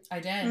good. I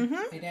did. I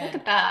did. Look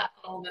at that.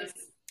 All this.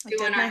 I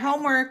did my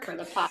homework for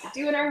the pod.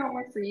 Doing our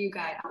homework for you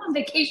guys. I'm on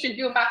vacation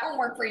doing my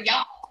homework for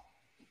y'all.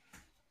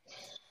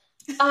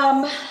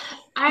 I'm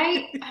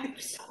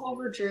so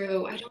over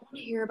Drew. I don't want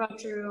to hear about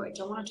Drew. I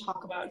don't want to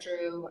talk about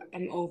Drew.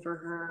 I'm over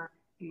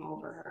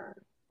her.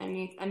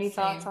 Any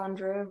thoughts on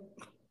Drew?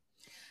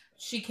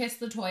 She kissed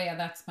Latoya.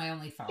 That's my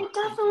only thought. She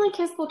definitely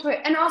kissed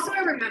Latoya. And also I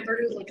remembered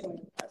who Latoya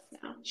was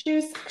now.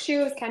 She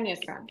was Kenya's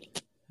friend.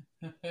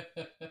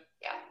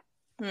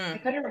 Yeah. I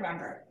couldn't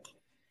remember.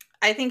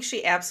 I think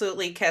she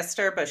absolutely kissed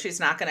her, but she's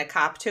not going to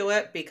cop to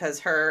it because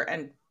her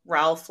and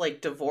Ralph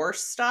like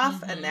divorce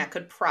stuff, and that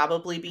could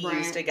probably be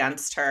used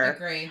against her.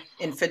 Agree.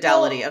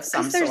 Infidelity of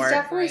some sort. There's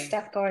definitely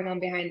stuff going on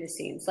behind the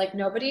scenes. Like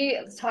nobody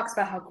talks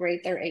about how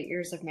great their 8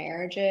 years of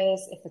marriage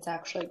is, if it's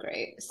actually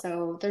great.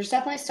 So there's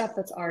definitely stuff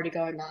that's already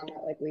going on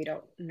that like we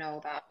don't know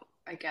about,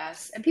 I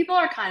guess. And people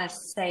are kind of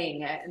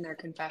saying it in their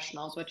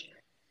confessionals, which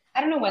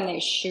I don't know when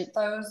they shoot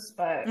those,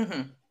 but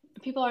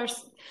people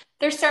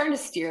they're starting to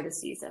steer the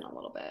season a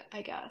little bit,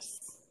 I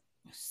guess.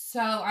 So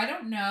I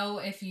don't know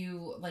if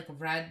you like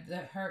read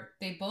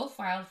they both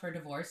filed for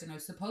divorce, and it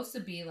was supposed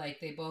to be like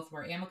they both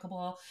were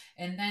amicable,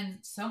 and then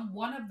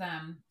one of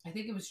them, I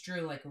think it was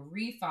Drew, like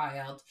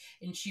refiled,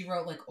 and she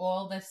wrote like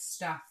all this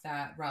stuff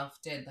that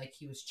Ralph did, like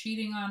he was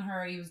cheating on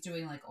her, he was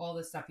doing like all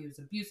this stuff, he was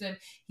abusive,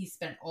 he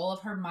spent all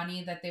of her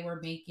money that they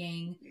were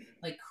making,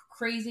 like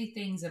crazy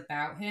things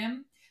about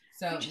him.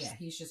 So yeah,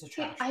 he's just a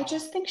trash ball. I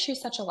just think she's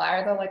such a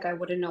liar though, like I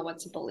wouldn't know what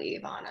to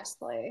believe,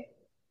 honestly.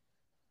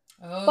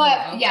 Oh,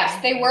 but okay, yes,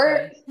 they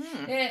were.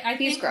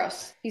 He's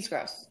gross. He's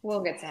gross.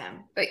 We'll get to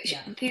him. But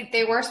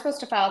they were supposed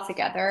to file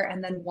together,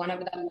 and then one of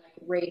them like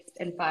raced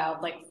and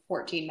filed like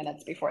 14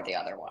 minutes before the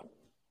other one.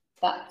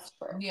 That's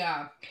true.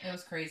 Yeah, it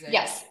was crazy.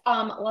 Yes.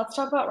 Let's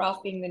talk about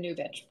Ralph being the new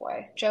bitch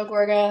boy. Joe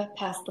Gorga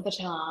passed the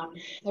baton.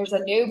 There's a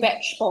new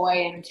bitch boy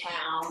in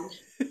town.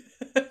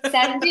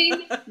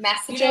 Sending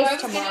messages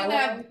to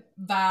Marlo.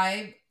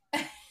 Vibe.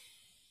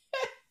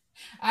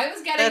 I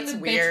was getting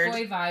the bitch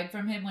boy vibe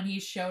from him when he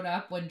showed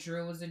up when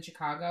Drew was in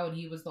Chicago, and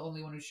he was the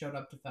only one who showed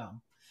up to film.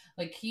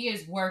 Like, he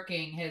is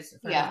working his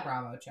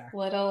Bravo check.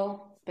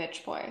 Little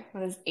bitch boy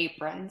with his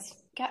aprons.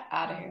 Get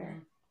out of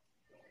here.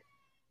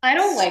 I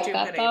don't like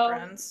that though.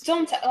 Aprons.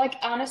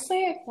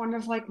 Honestly, if one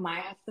of like my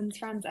husband's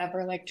friends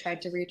ever like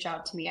tried to reach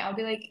out to me, I would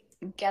be like,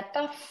 get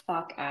the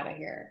fuck out of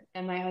here,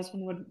 and my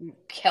husband would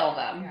kill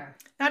them. Yeah.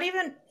 Not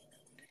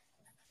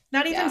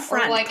even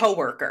friend, like,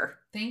 coworker.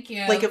 Thank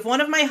you. Like if one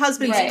of my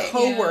husband's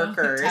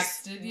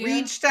coworkers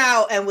reached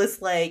out and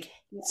was like,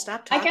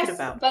 "Stop talking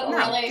about,"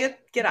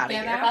 get out of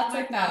here. That's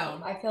like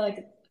no. I feel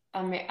like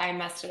I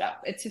messed it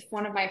up. It's if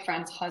one of my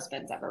friends'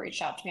 husbands ever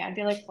reached out to me, I'd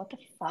be like, "What the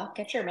fuck?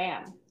 Get your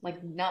man!"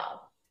 Like no.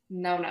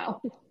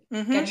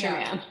 Mm-hmm. Get your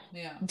man.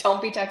 Yeah.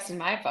 Don't be texting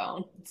my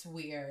phone. It's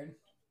weird.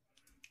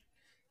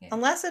 Yeah.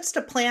 Unless it's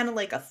to plan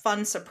like a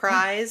fun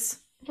surprise.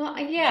 Well,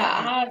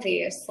 yeah,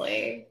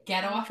 obviously.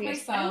 Get off my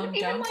phone.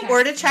 Don't text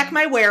or to check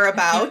my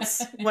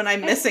whereabouts when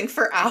I'm missing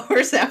for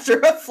hours after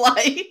a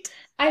flight.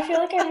 I feel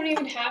like I don't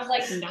even have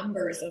like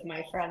numbers of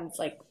my friends,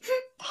 like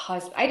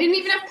husband. I didn't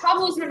even have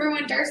Pablo's number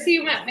when Darcy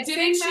went missing.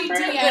 Didn't she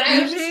DM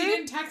him? She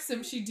didn't text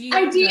him. She DM'd him.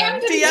 I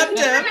DM'd him. I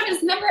never had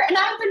his number, and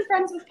I've been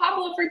friends with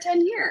Pablo for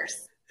 10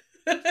 years.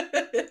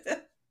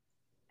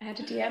 I had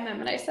to DM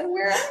him, and I said,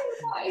 "Where are you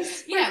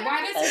guys?" Yeah,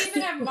 why does he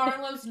even have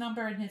Marlo's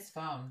number in his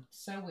phone?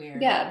 So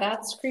weird. Yeah,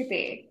 that's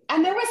creepy.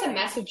 And there was a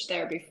message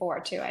there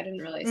before too. I didn't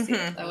really see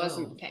it. I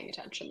wasn't paying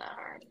attention that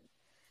hard.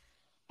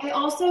 I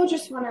also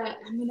just I'm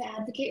going to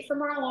advocate for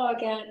Marlo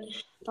again,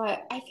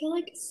 but I feel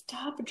like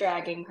stop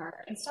dragging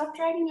her and stop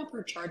dragging up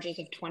her charges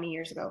of 20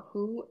 years ago.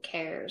 Who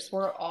cares?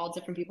 We're all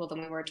different people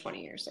than we were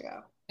 20 years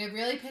ago. It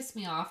really pissed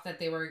me off that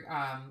they were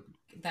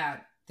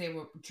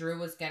Drew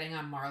was getting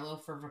on Marlo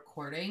for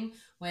recording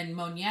when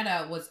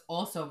Moneta was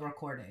also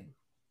recording.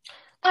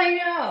 I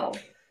know.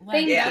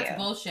 Like, that's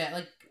bullshit.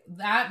 Like,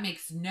 that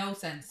makes no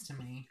sense to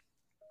me.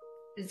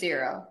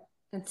 Zero.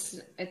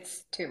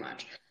 It's too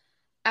much.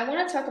 I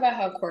want to talk about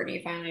how Courtney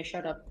finally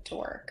showed up to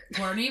work.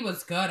 Courtney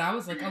was good. I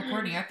was like, oh,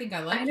 Courtney, I think I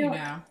like you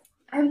now.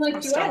 I'm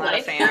like, do I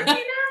like Courtney now?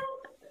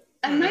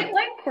 I might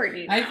like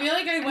Courtney now. I feel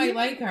like I might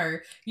like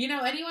her. You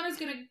know, anyone who's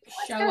going to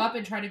show up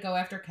and try to go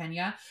after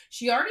Kenya,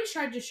 she already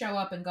tried to show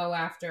up and go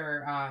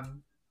after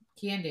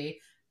Candy.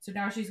 So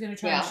now she's going to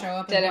try to show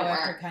up and go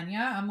after Kenya.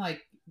 I'm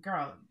like,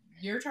 girl,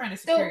 you're trying to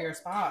secure your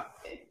spot.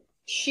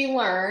 She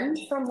learned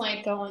from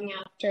like going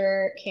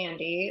after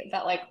Candy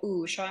that like,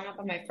 showing up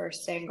on my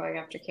first day and going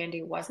after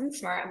Candy wasn't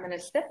smart. I'm going to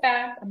sit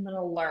back, I'm going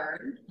to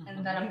learn,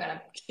 and then I'm going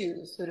to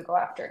choose who to go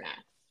after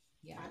next.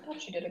 Yeah. I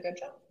thought she did a good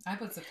job. I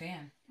was a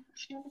fan.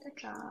 She did a good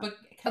job. But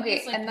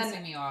Kenya's like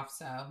pissing me off,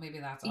 so maybe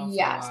that's also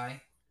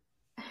why.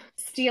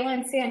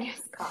 Stealing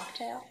Sanya's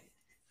cocktail.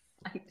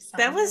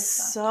 That was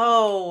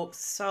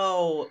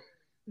so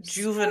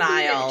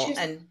juvenile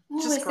and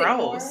just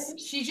gross.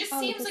 She just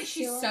seems like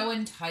she's so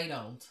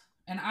entitled.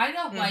 And I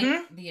don't like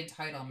the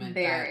entitlement.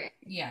 Very.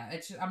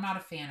 It's just, I'm not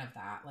a fan of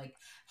that. Like,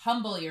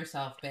 humble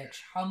yourself,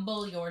 bitch.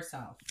 Humble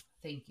yourself.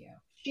 Thank you.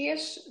 She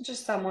is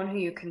just someone who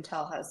you can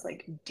tell has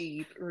like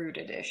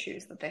deep-rooted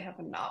issues that they have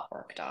not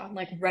worked on,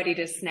 like ready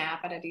to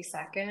snap at any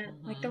second.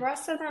 Like the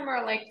rest of them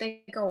are like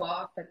they go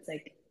off. It's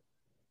like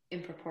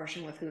in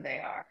proportion with who they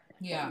are.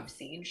 Yeah, what we've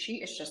seen. She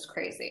is just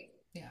crazy.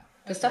 Yeah,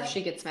 the stuff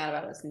she gets mad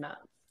about is nuts.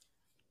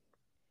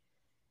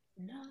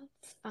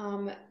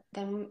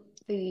 Then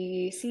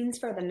the scenes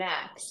for the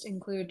next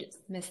include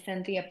Miss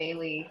Cynthia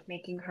Bailey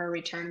making her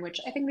return, which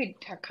I think we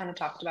kind of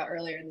talked about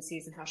earlier in the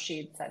season, how she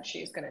had said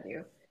she was going to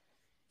do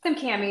some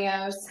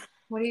cameos.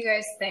 What do you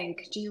guys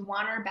think? Do you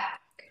want her back?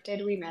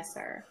 Did we miss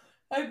her?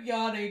 I'm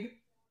yawning.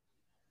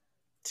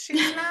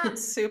 She's not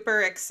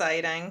super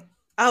exciting.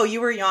 Oh, you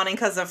were yawning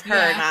because of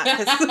her, not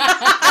because...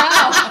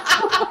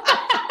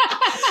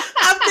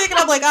 I'm thinking,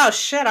 I'm like, oh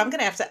shit, I'm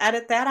gonna have to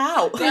edit that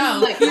out. No,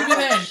 like, keep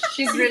it in.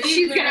 She's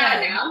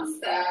gonna announce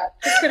that.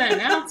 She's gonna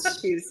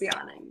announce she's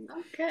yawning.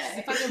 Okay.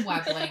 If I can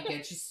wet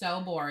blanket, she's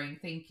so boring.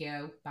 Thank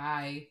you.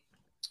 Bye.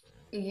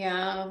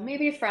 Yeah,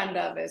 maybe friend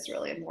of is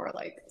really more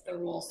like the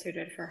role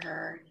suited for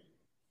her.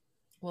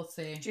 We'll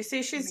see. Do you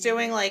see she's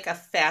doing like a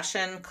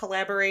fashion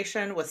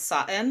collaboration with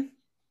Sutton?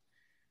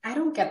 I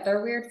don't get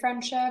their weird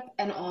friendship,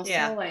 and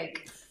also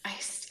like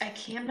I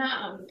can't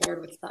not on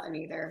board with Sutton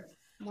either.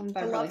 When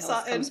Beverly Hills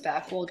Sutton. comes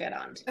back, we'll get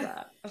onto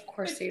that. Of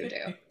course you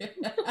do.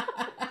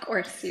 Of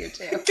course you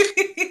do.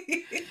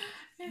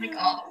 Like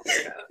all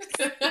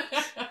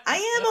weirdos. I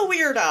am a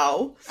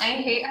weirdo. I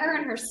hate her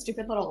and her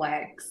stupid little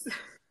legs.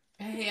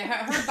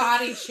 Her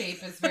body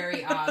shape is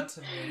very odd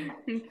to me.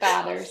 It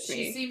bothers me.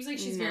 She seems like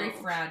she's very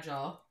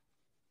fragile.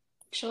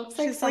 She looks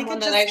like someone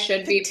that I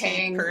should be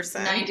paying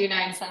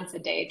 99 cents a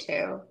day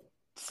to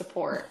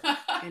support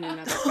in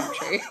another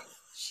country.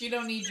 She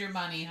don't need your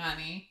money,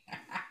 honey.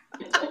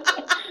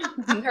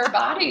 Her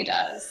body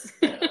does.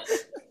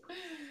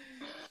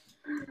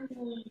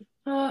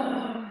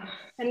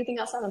 Anything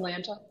else on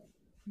Atlanta?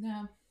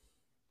 No.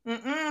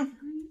 Mm-mm.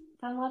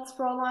 Then let's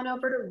roll on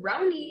over to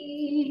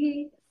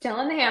RHONY. Still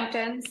in the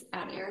Hamptons.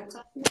 Out here in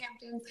the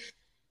Hamptons.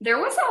 There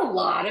was a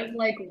lot of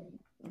like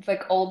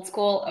old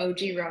school OG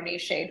RHONY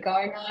shade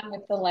going on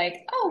with the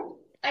like, oh,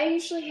 I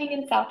usually hang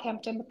in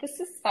Southampton, but this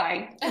is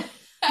fine.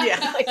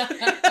 Yeah.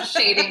 Like,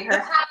 shading her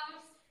house,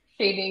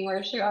 shading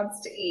where she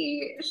wants to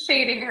eat,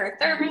 shading her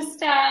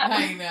thermostat.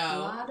 I know. A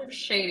lot of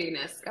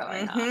shadiness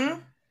going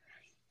on.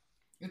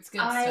 It's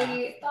good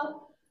stuff.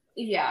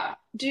 Yeah.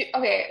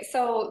 Okay,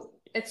 so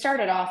it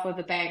started off with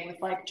a bang with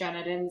like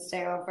Jenna didn't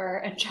stay over,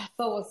 and Jessel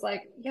was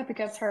like, yeah,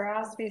 because her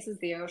house faces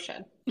the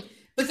ocean.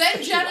 But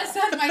then Jenna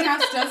said my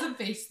house doesn't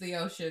face the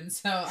ocean,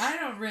 so I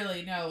don't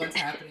really know what's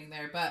happening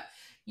there. But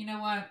you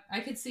know what? I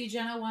could see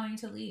Jenna wanting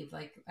to leave.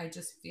 Like, I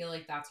just feel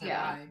like that's her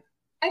vibe.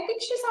 I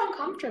think she's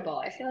uncomfortable.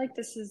 I feel like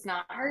this is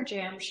not her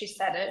jam. She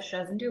said it. She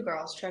doesn't do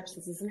girls trips.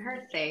 This isn't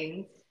her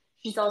thing.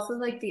 She's also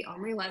like the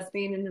only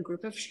lesbian in a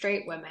group of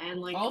straight women.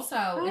 Like,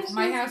 also, if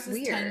my house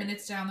is 10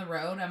 minutes down the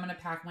road, I'm gonna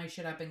pack my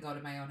shit up and go to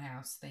my own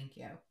house. Thank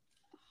you.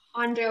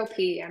 Hondo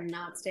P, I'm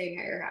not staying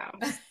at your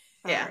house.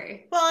 Yeah.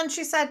 Well, and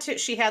she said too,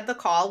 she had the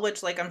call,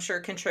 which like I'm sure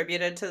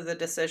contributed to the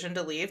decision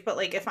to leave. But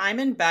like if I'm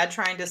in bed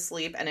trying to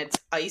sleep and it's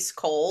ice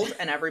cold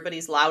and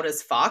everybody's loud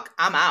as fuck,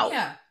 I'm out.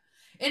 Yeah.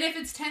 And if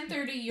it's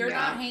 10:30, you're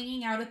not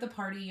hanging out at the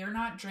party. You're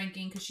not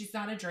drinking because she's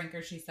not a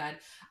drinker, she said.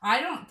 I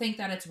don't think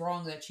that it's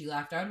wrong that she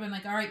left. I would have been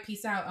like, all right,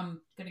 peace out.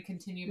 I'm going to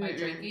continue my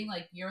drinking.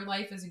 Like, your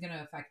life isn't going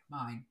to affect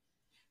mine.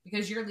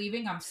 Because you're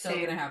leaving, I'm still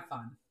going to have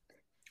fun.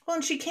 Well,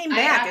 and she came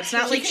back. It's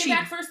not like she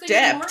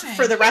dipped the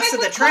for the rest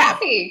of the trip.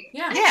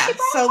 Yeah. Yeah.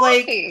 So,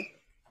 like,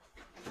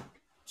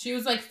 she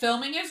was like,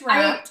 filming is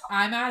wrapped.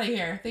 I'm out of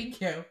here.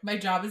 Thank you. My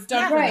job is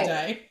done for the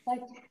day.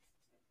 Like,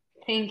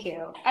 thank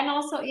you. And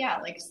also,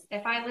 like,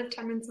 if I live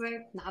 10 minutes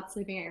away, not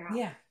sleeping at your house.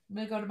 Yeah. I'm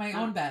going to go to my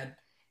own bed.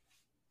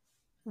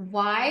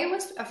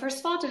 First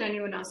of all, did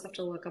anyone else have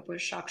to look up what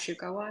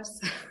shakshuka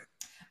was?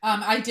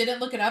 I didn't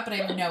look it up, but I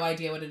have no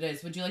idea what it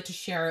is. Would you like to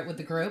share it with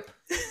the group?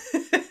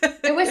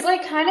 It was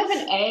like kind of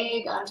an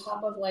egg on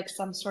top of like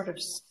some sort of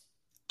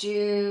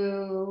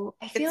stew.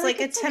 It's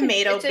like a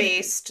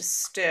tomato-based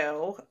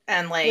stew,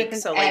 and like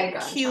like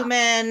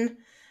cumin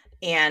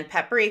and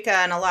paprika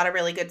and a lot of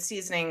really good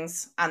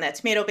seasonings on that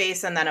tomato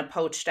base, and then a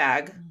poached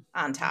egg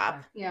on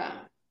top. Yeah.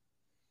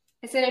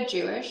 Is it a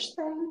Jewish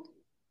thing?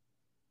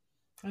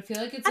 I feel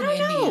like it's an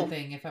Indian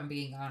thing, if I'm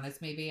being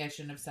honest. Maybe I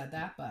shouldn't have said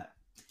that, but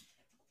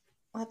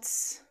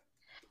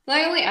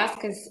I only ask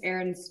because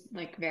Aaron's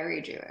like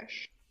very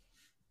Jewish.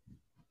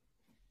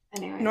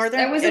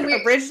 Anyways,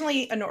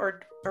 originally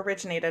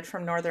originated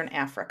from Northern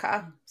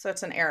Africa, so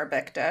it's an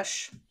Arabic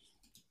dish.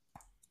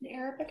 An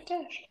Arabic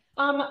dish.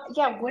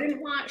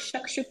 Wouldn't want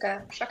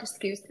shakshuka.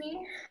 Excuse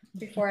me,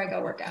 before I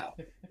go work out.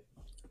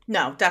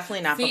 No,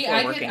 definitely not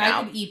before working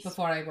out. I could eat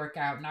before I work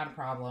out, not a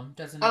problem.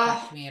 Doesn't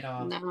affect me at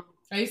all. No.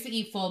 I used to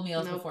eat full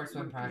meals before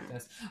swim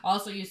practice.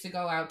 Also used to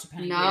go out to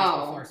Penny Beers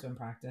before swim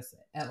practice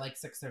at like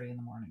 6:30 in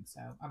the morning.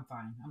 So I'm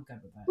fine. I'm good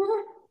with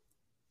it.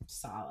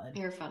 Solid.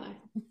 You're funny.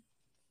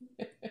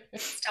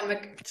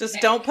 Stomach. Just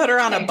don't put her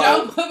on a boat.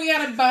 Don't put me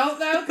on a boat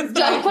though.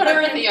 Don't put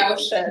her in the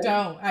ocean.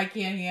 Don't. I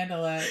can't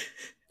handle it.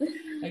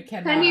 I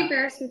cannot. Penny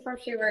Bears before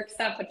she works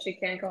out, but she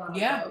can't go on a boat.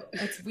 Yeah,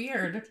 it's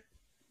weird.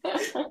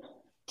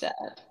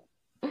 Dead.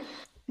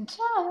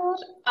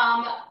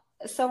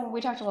 So we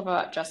talked a little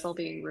about Jessel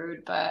being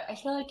rude, but I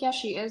feel like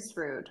she is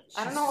rude.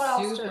 I don't know what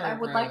else I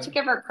would like to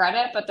give her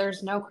credit, but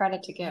there's no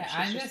credit to give.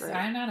 Yeah,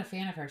 I'm not a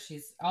fan of her.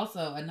 She's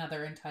also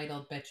another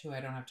entitled bitch who I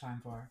don't have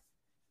time for.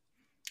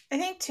 I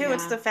think too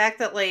it's the fact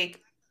that like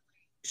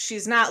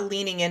she's not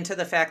leaning into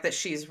the fact that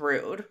she's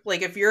rude.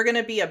 Like if you're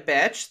gonna be a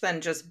bitch,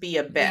 then just be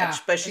a bitch. Yeah,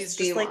 but she's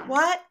just like,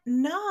 what?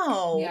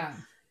 No. Yeah.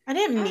 I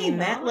didn't mean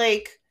that.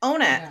 Like,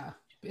 own it. Yeah.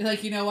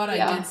 Like, you know what?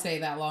 I did say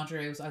that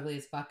lingerie was ugly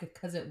as fuck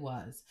because it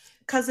was.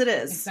 Because it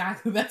is.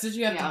 Exactly. That's what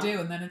you have to do.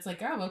 And then it's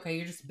like, oh, okay,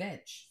 you're just a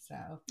bitch. So.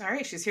 All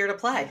right, she's here to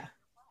play. Yeah.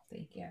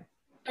 Thank you.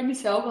 I'm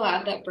so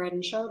glad that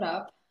Bren showed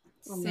up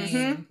on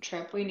this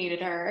trip. We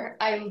needed her.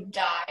 I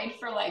died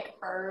for like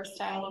her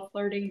style of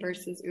flirting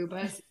versus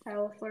Uba's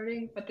style of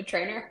flirting with the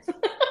trainer.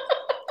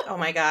 Oh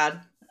my God.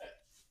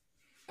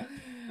 That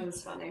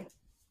was funny.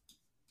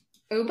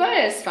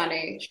 Uba is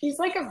funny. She's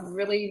like a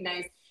really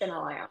nice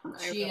Chanel.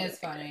 She is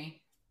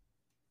funny.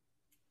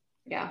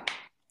 Yeah.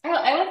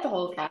 I like the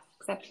whole cast,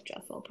 except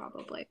Jessel,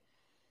 probably.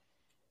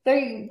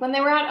 When they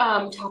were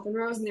at Top and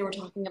Rose and they were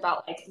talking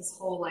about like this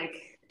whole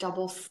like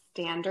double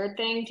standard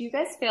thing, do you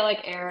guys feel like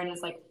Erin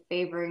is like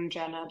favoring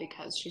Jenna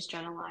because she's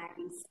Jenna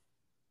Lyons?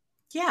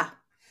 Yeah.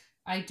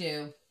 I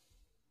do.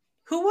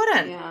 Who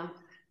wouldn't? Yeah.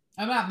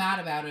 I'm not mad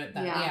about it.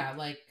 Yeah,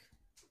 like,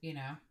 you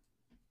know.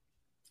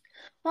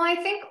 Well, I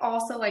think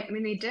also, like, I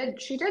mean,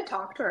 she did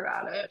talk to her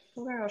about it. I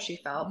wonder how she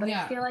felt, but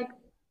I feel like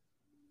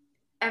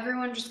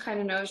everyone just kind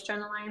of knows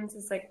Jenna Lyons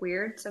is, like,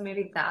 weird, so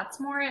maybe that's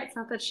more it. It's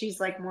not that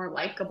she's, like, more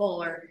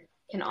likable or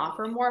can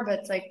offer more, but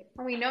it's like,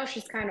 well, we know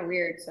she's kind of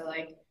weird, so,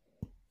 like,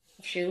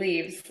 if she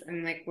leaves,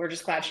 and, like, we're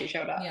just glad she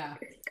showed up. Yeah.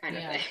 Kind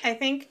of thing. I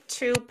think,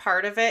 too,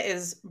 part of it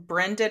is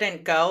Brynn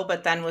didn't go,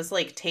 but then was,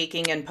 like,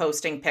 taking and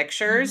posting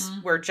pictures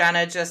where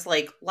Jenna just,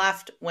 like,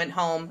 left, went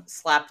home,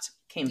 slept,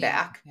 came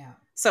back. Yeah.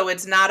 So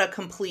it's not a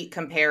complete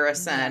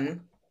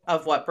comparison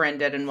of what Brynn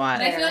did and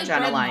what I feel like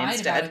Jenna Brynn Lyons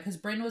lied about did. it because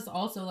Brynn was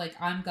also like,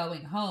 I'm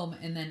going home,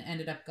 and then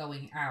ended up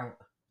going out.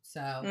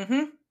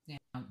 So, yeah.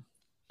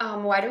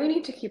 Why do we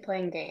need to keep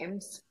playing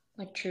games?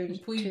 Like two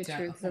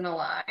truths and a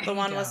lie. The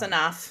one was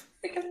enough.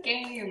 Sick of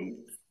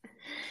games.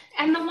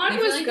 And the one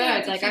was like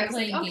good. Like I was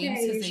playing like, games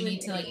because they usually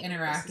need to like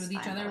interact with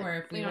each other.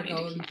 Where if we were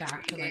going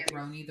back to like games.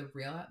 RHONY, the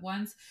real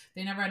ones,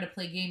 they never had to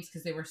play games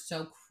because they were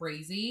so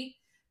crazy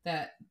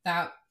that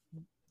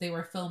they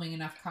were filming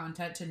enough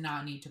content to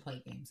not need to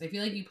play games. I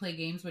feel like you play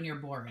games when you're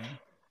boring.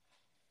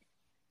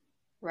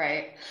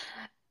 Right.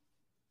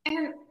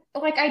 And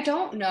like I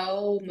don't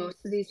know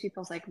most of these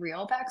people's like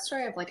real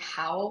backstory of like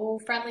how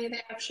friendly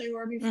they actually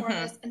were before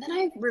this. And then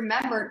I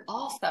remembered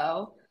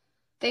also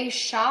they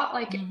shot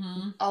like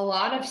a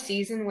lot of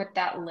season with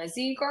that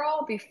Lizzie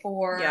girl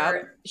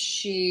before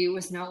she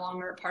was no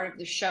longer a part of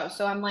the show.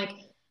 So I'm like,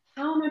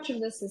 how much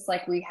of this is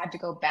like we had to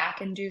go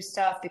back and do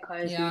stuff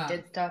because we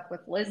did stuff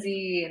with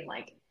Lizzie and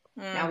like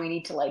now we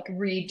need to like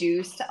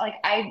redo stuff. Like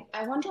I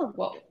wonder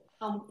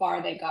how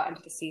far they got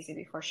into the season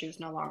before she was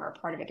no longer a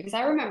part of it. Because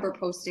I remember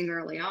posting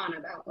early on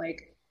about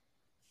like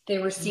they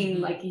were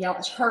seen like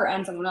her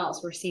and someone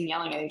else were seen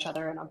yelling at each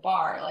other in a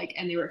bar, like,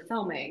 and they were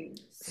filming.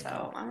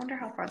 So I wonder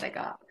how far they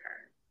got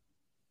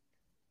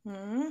with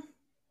her.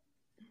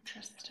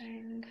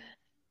 Interesting.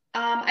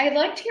 I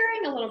liked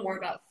hearing a little more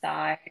about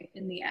Sai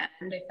in the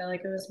end. I felt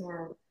like it was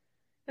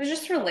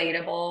just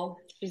relatable.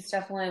 She's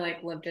definitely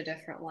like lived a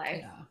different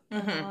life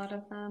than a lot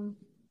of them.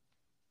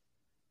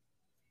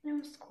 It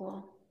was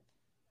cool.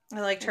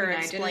 I liked her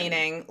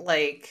explaining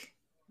like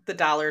the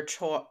dollar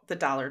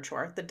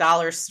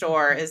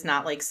store is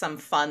not like some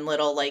fun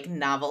little like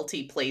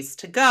novelty place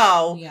to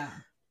go. Yeah.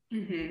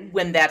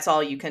 When that's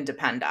all you can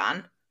depend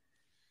on.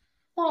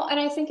 Well, and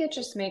I think it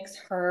just makes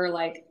her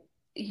like,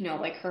 you know,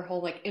 like her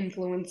whole like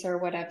influencer,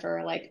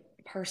 whatever, like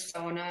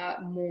persona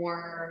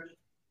more,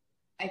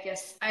 I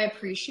guess I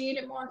appreciate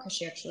it more because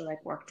she actually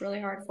like worked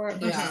really hard for it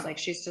versus like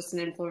she's just an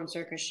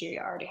influencer because she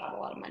already had a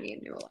lot of money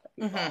and knew a lot of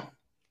people.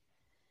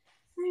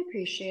 I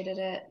appreciated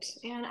it,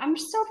 and I'm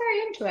still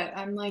very into it.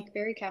 I'm like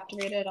very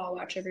captivated. I'll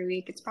watch every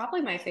week. It's probably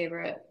one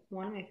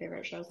of my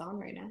favorite shows on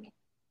right now.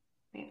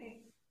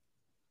 Maybe.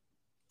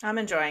 I'm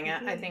enjoying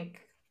it. I think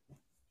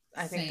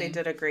they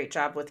did a great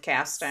job with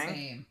casting.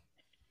 Same.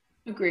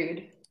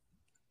 Agreed.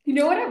 You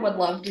know what I would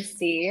love to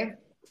see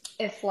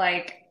if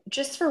like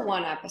just for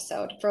one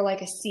episode, for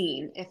like a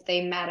scene, if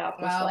they met up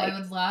with like I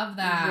would love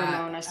that.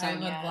 Ramona, Sonja,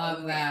 I would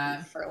love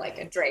that for like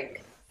a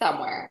drink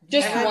somewhere.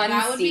 Just one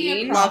that would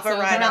scene. Love a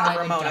ride on the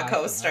Ramona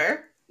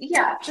coaster.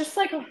 Yeah, just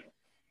like a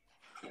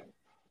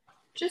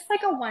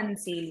one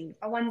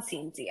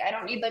scene scene. I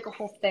don't need like a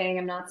whole thing.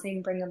 I'm not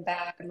saying bring them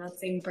back. I'm not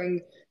saying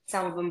bring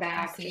some of them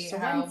back. Just a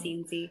one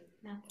scene.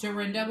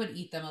 Dorinda would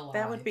eat them alive.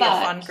 That would be a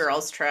fun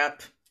girls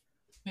trip.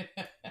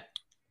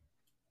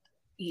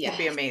 Yeah, it'd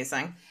be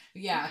amazing.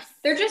 Yes,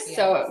 they're just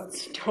so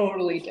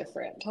totally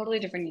different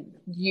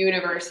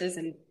universes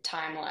and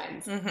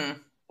timelines.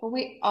 But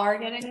we are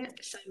getting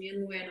Sonja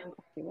and Luann on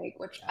Crappie Lake,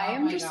 which I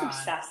am just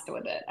obsessed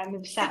with it. I'm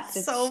obsessed.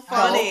 It's so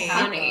funny.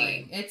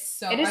 It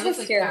is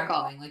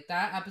hysterical. Like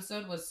that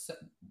episode was so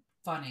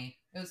funny.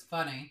 It was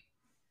funny.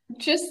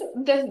 Just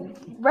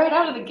right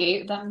out of the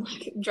gate, them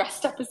like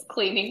dressed up as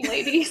cleaning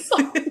ladies.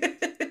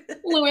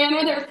 Luann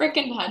with her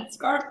freaking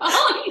headscarf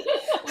on.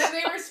 When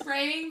they were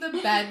spraying the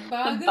bed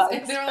bugs,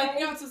 and they were like,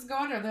 "No, it's just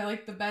going on." They're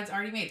like, "The bed's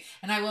already made."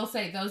 And I will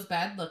say, those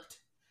beds looked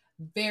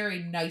very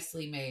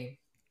nicely made.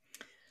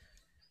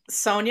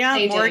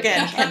 Sonja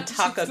Morgan can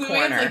tuck a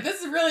corner. Like,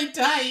 this is really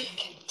tight.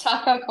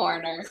 Tuck a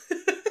corner.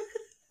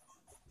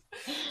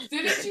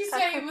 Didn't she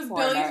say it was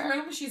Billy's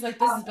room? She's like,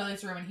 this is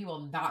Billy's room, and he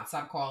will not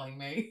stop calling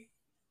me.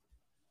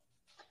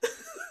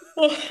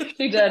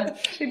 She did.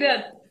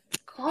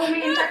 Call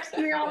me and text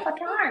me all the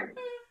time.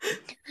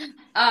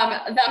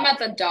 Them at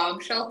the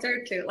dog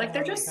shelter too. Like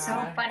they're just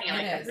so funny.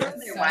 Like everywhere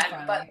they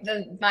went.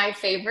 But my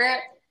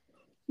favorite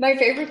My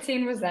favorite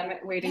scene was them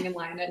waiting in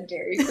line at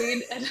Dairy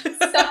Queen, and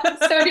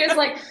Sonia's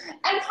like,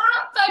 and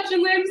hot fudge,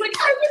 and Liam's like,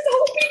 I was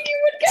hoping you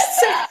would get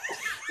that.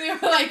 They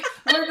were like,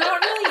 we're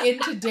not really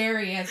into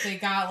dairy, as they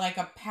got like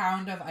a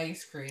pound of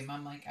ice cream.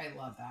 I'm like, I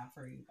love that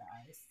for you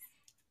guys.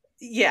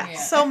 Yeah.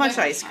 So much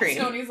ice cream.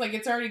 Tony's like,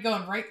 it's already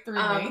going right through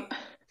me.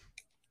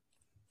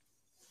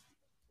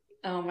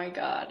 Oh my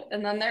god!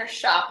 And then they're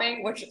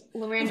shopping, which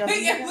Luann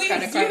doesn't have a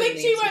credit card. Do you think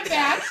she went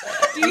back?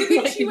 Do you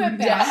think she went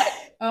back?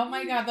 Oh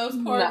my god, those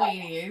poor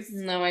ladies.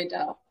 No, I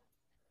don't.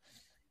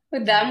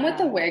 With them with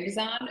the wigs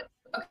on.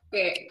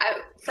 Okay,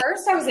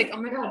 first I was like,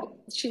 oh my god,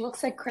 she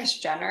looks like Kris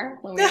Jenner,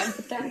 Luann.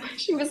 But then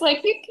she was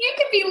like, you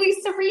could be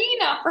Lisa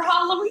Rinna for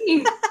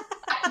Halloween.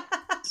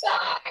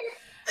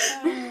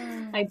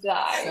 I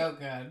died. So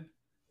good.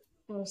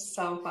 It was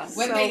so fun.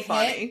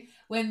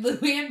 When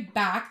Luann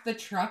backed the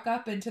truck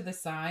up into the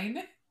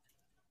sign.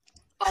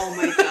 Oh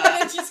my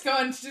god.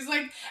 And she's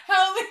like,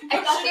 how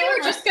I thought they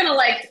were just gonna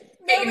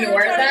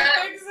ignore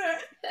that.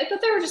 I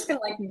thought they were just gonna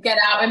get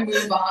out and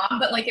move on,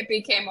 but it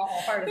became a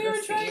whole part of the scene. They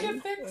were trying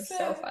to fix it. Was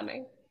so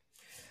funny.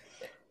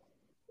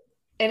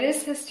 It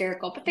is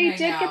hysterical, but they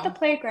did get the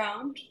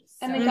playground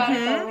and they got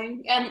it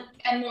going, and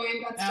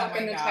Luann got stuck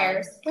in the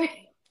tires.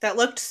 That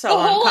looked so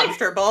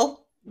uncomfortable.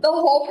 The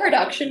whole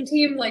production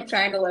team,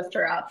 trying to lift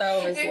her out,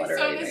 though, was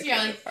literally so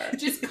yelling,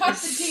 just cut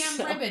the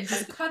damn ribbon.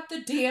 Just cut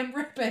the damn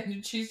ribbon.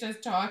 And she's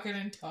just talking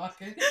and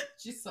talking.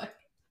 She's like...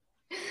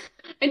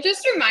 It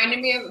just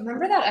reminded me of,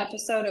 remember that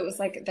episode? It was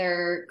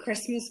their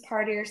Christmas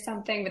party or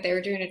something, but they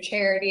were doing a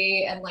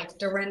charity, and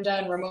Dorinda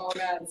and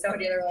Ramona and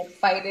Sonia, they were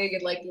fighting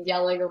and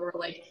yelling over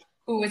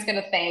who was going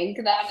to thank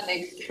them, and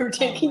they were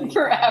taking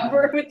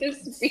forever with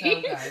this speech.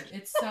 So good.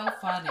 It's so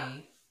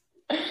funny.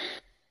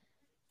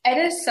 It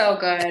is so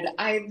good.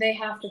 They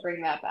have to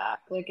bring that back.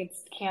 It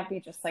can't be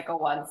just a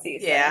one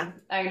season. Yeah.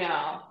 I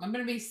know. I'm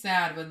going to be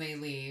sad when they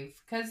leave.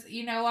 Because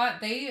you know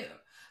what? They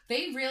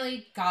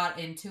really got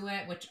into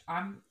it, which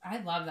I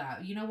love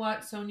that. You know what,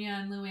 Sonja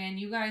and Luann,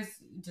 you guys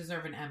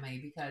deserve an Emmy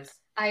because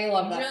I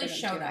love that. Really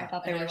showed up. I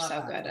thought they were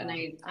so good, and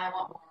I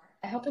want more.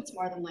 I hope it's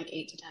more than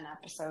 8 to 10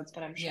 episodes,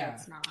 but I'm sure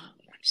it's not.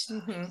 It's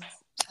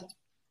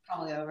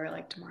probably over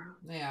tomorrow.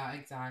 Yeah,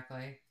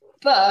 exactly.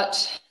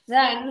 But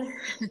then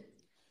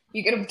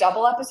you get a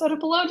double episode of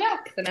Below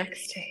Deck the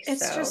next day.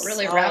 It's just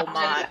really so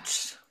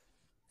much.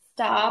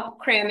 Stop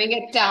cramming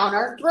it down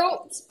our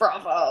throats,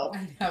 Bravo.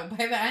 I know.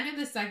 By the end of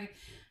the second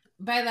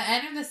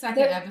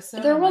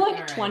episode, there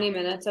were 20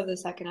 minutes of the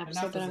second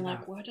episode that I'm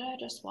what did I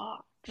just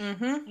watch?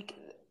 Mm-hmm.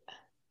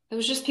 It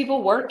was just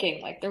people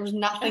working. There was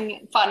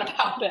nothing fun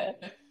about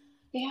it.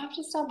 They have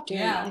to stop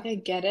doing it. I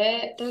get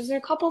it. There's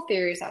a couple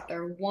theories out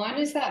there. One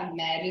is that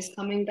Med is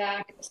coming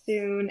back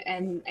soon,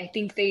 and I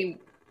think they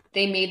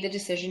made the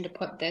decision to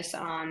put this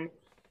on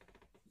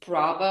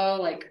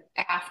Bravo,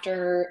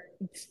 after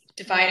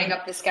dividing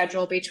up the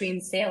schedule between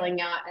Sailing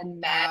Yacht and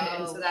Med,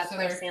 and so that's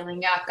why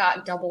Sailing Yacht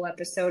got double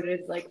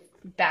episoded,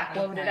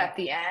 backloaded at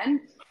the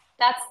end.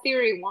 That's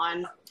theory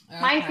one.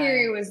 Okay. My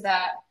theory was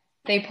that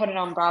they put it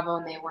on Bravo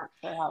and they weren't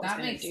sure how it was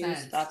going to do.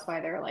 So that's why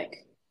they're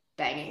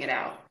banging it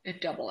out in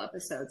double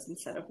episodes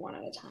instead of one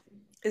at a time.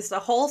 Is the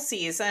whole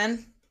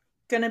season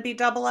going to be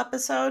double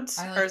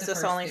episodes, or is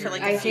this only for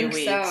a few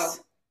weeks? So.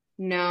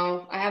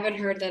 No, I haven't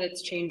heard that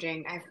it's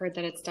changing. I've heard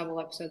that it's double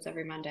episodes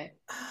every Monday.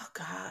 Oh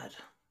God,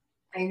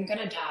 I'm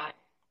gonna die.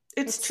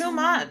 It's too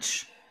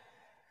much.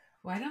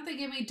 Why don't they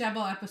give me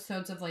double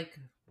episodes of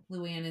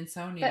Luann and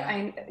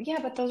Sonja?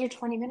 But those are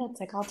 20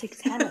 minutes. I'll take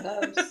 10 of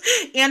those.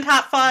 And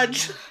hot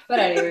fudge. But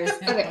anyways,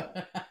 okay.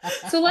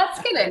 So let's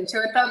get into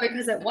it though,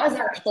 because there was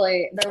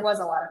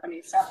a lot of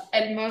funny stuff,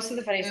 and most of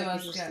the funny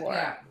stuff was just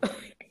Laura. Yeah.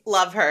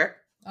 Love her.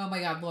 Oh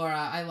my God,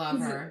 Laura, I love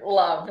her.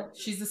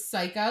 She's a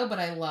psycho, but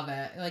I love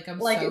it.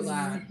 I'm so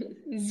glad.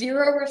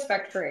 Zero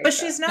respect for Aisha. But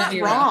she's not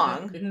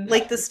wrong.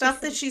 The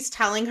stuff that she's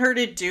telling her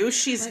to do,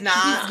 she's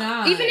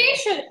not. Even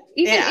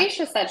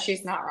Aisha said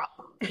she's not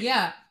wrong.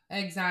 Yeah,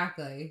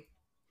 exactly.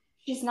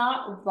 She's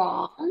not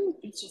wrong.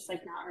 It's just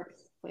not her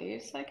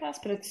place, I guess.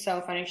 But it's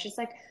so funny. She's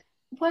like,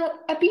 well,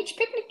 a beach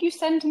picnic you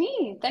send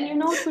me, then your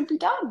nose would be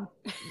done.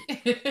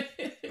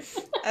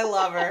 I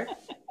love her.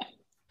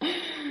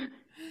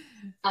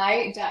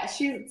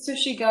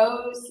 She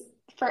goes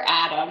for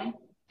Adam,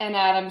 and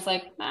Adam's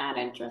not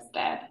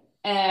interested.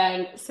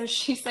 And so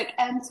she's like,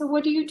 and so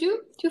what do you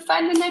do to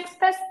find the next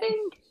best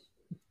thing?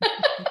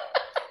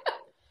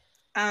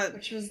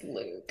 Which was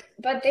Luke.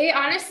 But they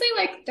honestly,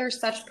 they're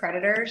such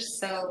predators,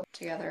 so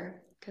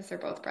together, because they're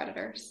both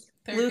predators.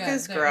 Luke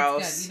is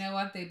gross. You know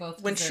what? They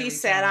both. When she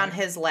sat on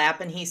his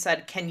lap and he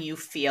said, "Can you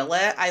feel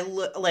it?" I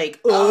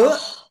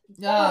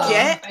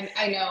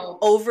I know.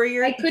 Over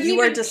your. I couldn't you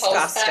even were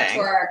disgusting. Post that to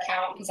our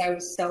account because I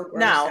was so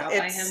grossed out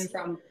by him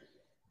from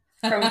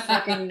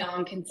fucking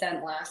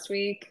non-consent last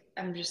week.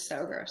 I'm just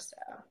so grossed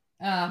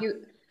out.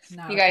 You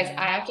guys,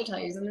 I have to tell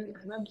you something.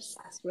 I'm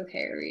obsessed with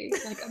Harry.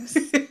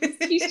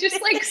 He's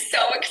just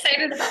so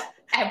excited about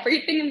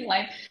everything in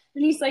life,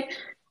 and he's like,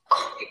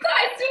 "Oh, you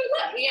guys didn't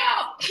let me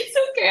out. It's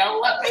okay.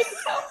 I'll let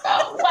myself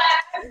out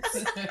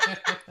last."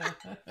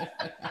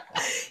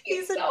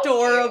 He's so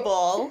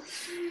adorable.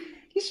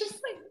 He's just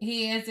like...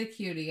 He is a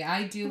cutie.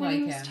 I do like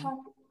him. I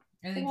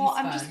think he's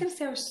fun. I'm just going to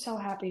say I was so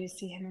happy to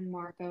see him and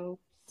Margot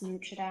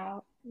smooch it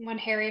out. When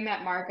Harry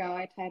met Margot,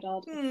 I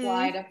titled A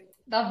Slide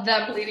of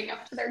them leading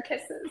up to their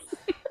kisses.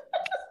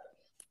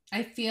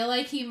 I feel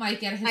like he might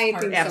get his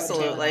heart.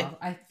 Absolutely.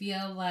 I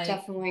feel like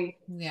definitely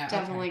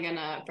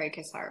gonna break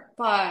his heart.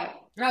 But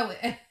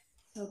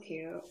so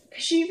cute.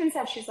 She even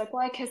said, she's like,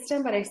 well, I kissed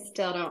him, but I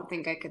still don't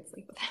think I could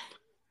sleep with him.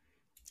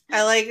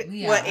 I like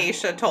what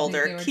Aisha told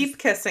her. Keep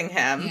kissing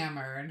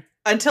him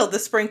until the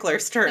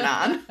sprinklers turn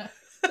on.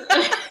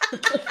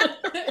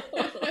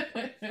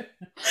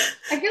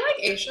 I feel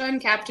like Aisha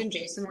and Captain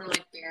Jason were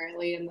like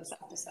barely in this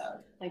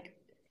episode, like,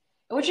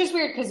 which is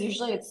weird because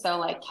usually it's so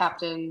like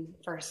Captain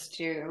first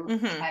two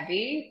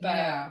heavy,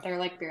 but they're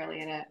like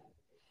barely in it.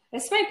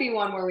 This might be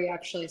one where we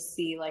actually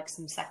see like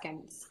some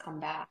seconds come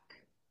back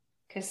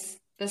because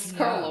this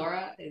girl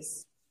Laura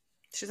is.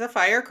 She's a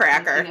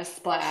firecracker. In a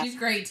splash. She's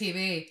great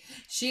TV.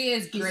 She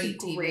is great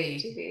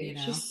TV. You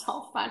know? She's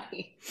so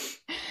funny.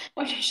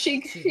 When she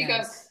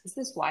goes, is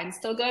this wine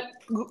still good?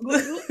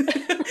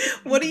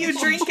 What are you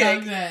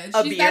drinking?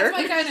 A beer? That's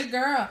my kind of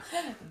girl.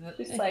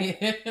 She's like,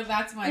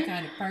 that's my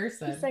kind of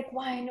person. It's like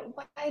wine.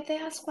 Why they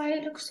ask why I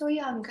look so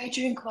young? I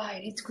drink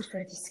wine. It's good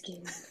for the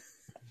skin.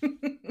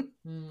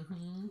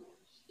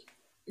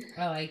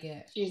 I like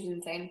it. She's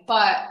insane.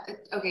 But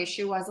okay,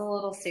 she was a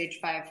little stage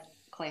 5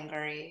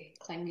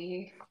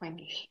 clingy,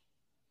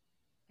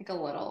 like a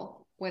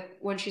little with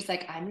when she's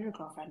like, I'm your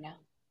girlfriend now.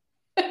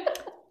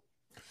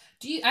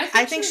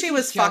 I think she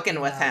was fucking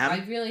with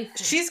him.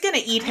 She's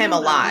gonna eat him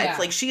alive. Yeah.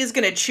 Like she is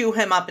gonna chew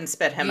him up and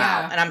spit him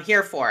out, and I'm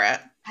here for it.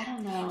 I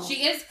don't know.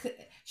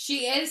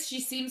 She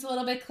seems a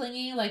little bit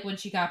clingy. Like when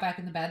she got back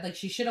in the bed, like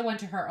she should have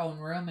went to her own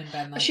room and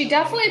been like. She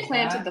definitely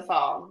planted the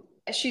phone.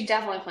 She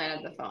definitely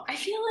planted the phone. I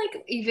feel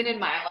like even in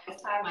my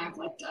lifetime, I've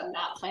like done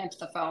not plant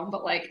the phone,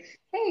 but like,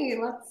 hey,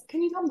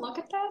 can you come look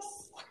at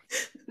this?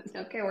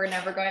 Okay, we're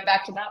never going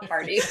back to that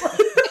party.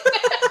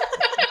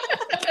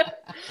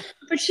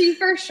 But she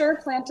for sure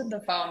planted the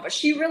phone. But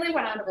she really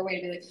went out of her way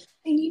to be like,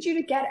 I need you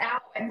to get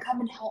out and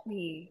come and help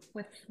me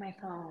with my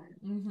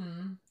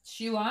phone.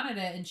 She wanted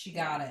it and she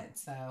got it.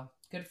 So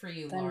good for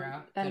you,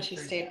 Laura. Then she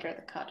stayed for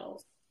the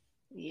cuddles.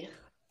 Yeah.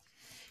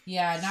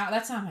 Yeah,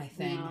 that's not my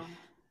thing. No.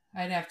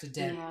 I'd have to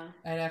dip. Yeah.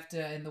 I'd have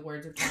to, in the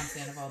words of Tom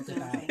Sandoval, dip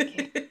out.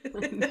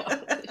 No,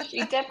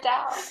 she dipped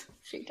out.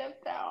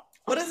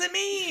 What does it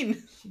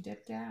mean? She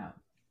dipped out.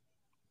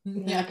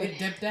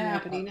 Dipped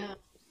out. Nobody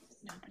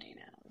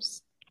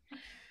knows.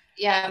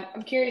 Yeah,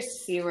 I'm curious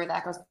to see where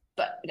that goes.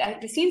 But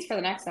the scenes for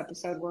the next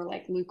episode were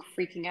like Luke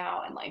freaking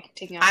out and like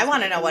taking out. I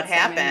want to know what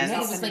happened. He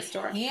was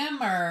like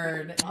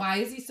hammered. Why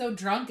is he so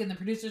drunk? And the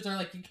producers are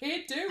like, you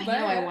can't do that. I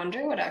know. I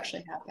wonder what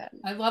actually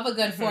happened. I love a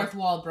good fourth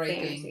wall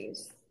breaking.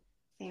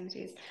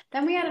 Samesies.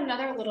 Then we had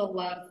another little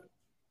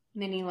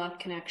mini love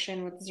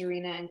connection with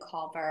Zarina and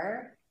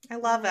Culver. I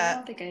love it. I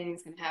don't think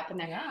anything's gonna happen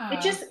there. Yeah.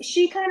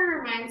 She kind of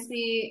reminds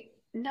me,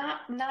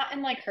 not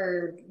in like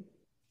her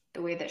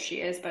the way that she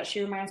is, but she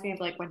reminds me of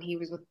like when he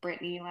was with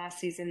Brittany last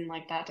season.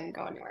 Like that didn't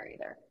go anywhere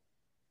either.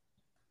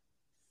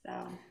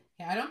 So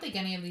yeah, I don't think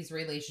any of these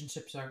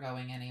relationships are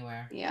going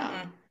anywhere.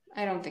 Yeah,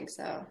 I don't think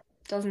so.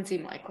 Doesn't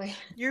seem likely.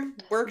 You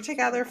work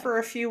together for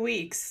a few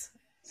weeks.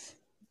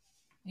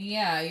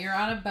 Yeah, you're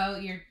on a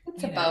boat.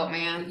 It's a boat,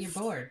 man. You're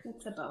bored.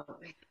 It's a boat.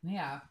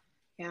 Yeah.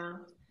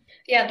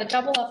 Yeah, the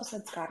double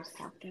episode's got to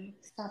stop, dude.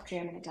 Stop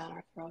jamming it down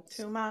our throats.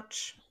 Too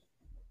much.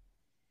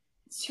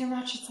 It's too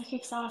much. It's like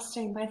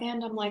exhausting. By the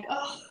end, I'm like,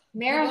 oh,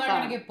 marathon. People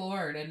are gonna get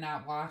bored and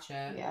not watch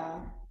it. Yeah.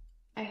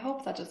 I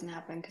hope that doesn't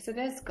happen because it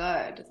is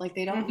good. Like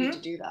they don't need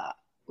to do that.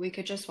 We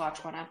could just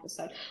watch one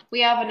episode.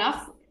 We have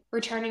enough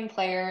returning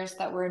players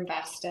that we're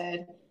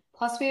invested.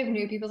 Plus, we have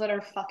new people that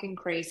are fucking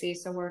crazy,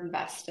 so we're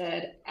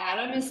invested.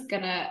 Adam is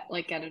gonna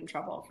like get in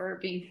trouble for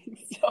being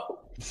so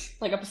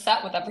like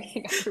upset with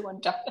everything everyone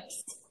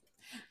does.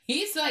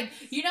 He's like,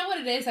 you know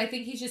what it is? I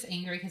think he's just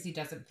angry because he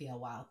doesn't feel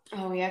well.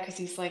 Oh yeah, because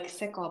he's like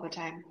sick all the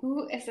time.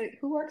 Who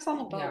works on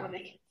the boat when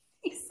they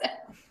get sick?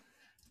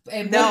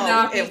 It would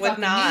not be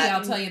me,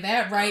 I'll tell you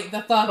that right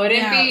the fuck now.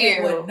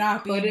 It would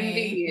not be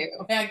me.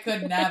 It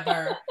could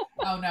never.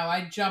 Oh no,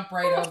 I'd jump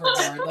right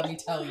overboard, let me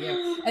tell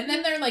you. And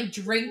then they're like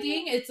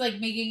drinking, it's like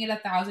making it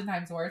 1,000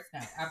 times worse.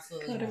 No,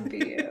 absolutely couldn't not. Be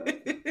you.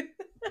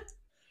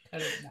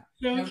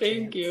 No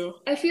thank you.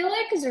 I feel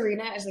like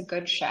Zarina is a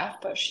good chef,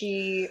 but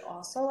she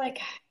also like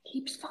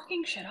keeps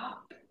fucking shit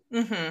up.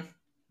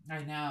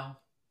 I know.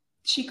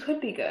 She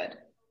could be good.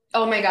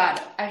 Oh my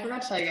god, I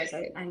forgot to tell you guys.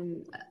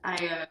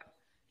 I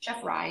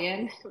Chef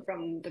Ryan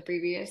from the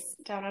previous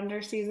Down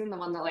Under season, the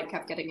one that like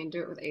kept getting into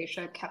it with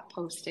Aisha, kept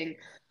posting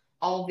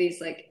all of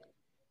these like,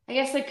 I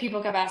guess like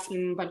people kept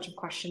asking him a bunch of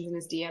questions in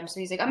his DMs. So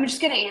he's like, I'm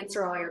just gonna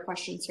answer all your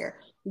questions here.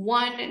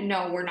 One,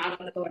 no, we're not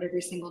on the boat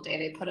every single day.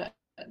 They put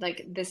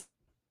like this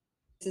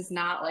is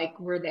not like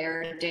we're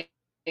there day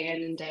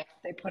in and day out.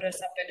 They put us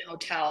up in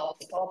hotels,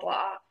 blah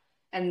blah,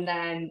 and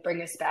then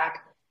bring us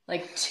back.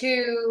 Like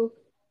 2,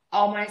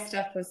 all my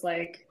stuff was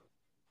like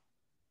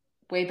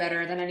way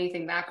better than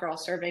anything that girl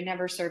served. I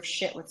never served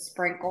shit with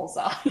sprinkles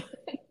on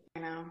it.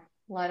 You know,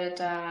 let it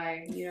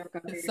die. You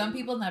don't go. Some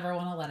people never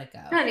want to let it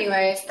go.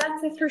 Anyways,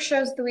 that's it for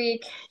shows of the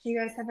week. Do you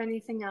guys have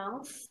anything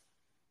else?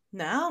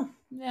 No.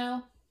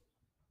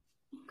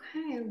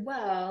 Okay,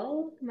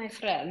 well, my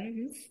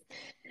friends,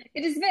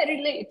 it is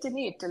very late in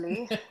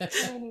Italy.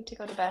 I need to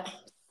go to bed.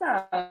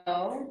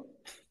 So,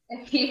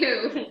 if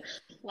you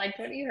liked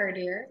what you heard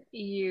here,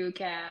 you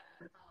can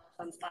follow us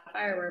on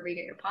Spotify or wherever you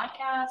get your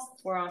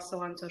podcasts. We're also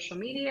on social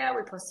media.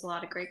 We post a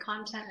lot of great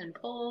content and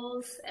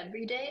polls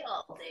every day,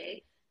 all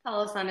day.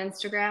 Follow us on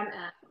Instagram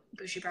at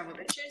Boujee Bravo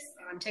Bitches,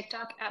 on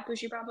TikTok at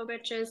Boujee Bravo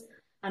Bitches,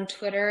 on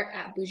Twitter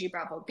at Boujee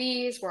Bravo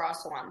Bees. We're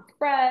also on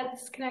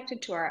Threads,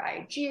 connected to our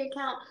IG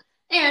account.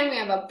 And we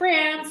have a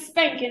brand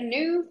spanking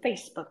new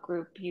Facebook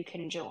group you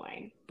can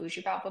join.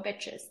 Boujee Bravo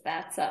Bitches.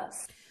 That's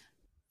us.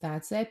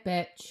 That's it,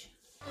 bitch.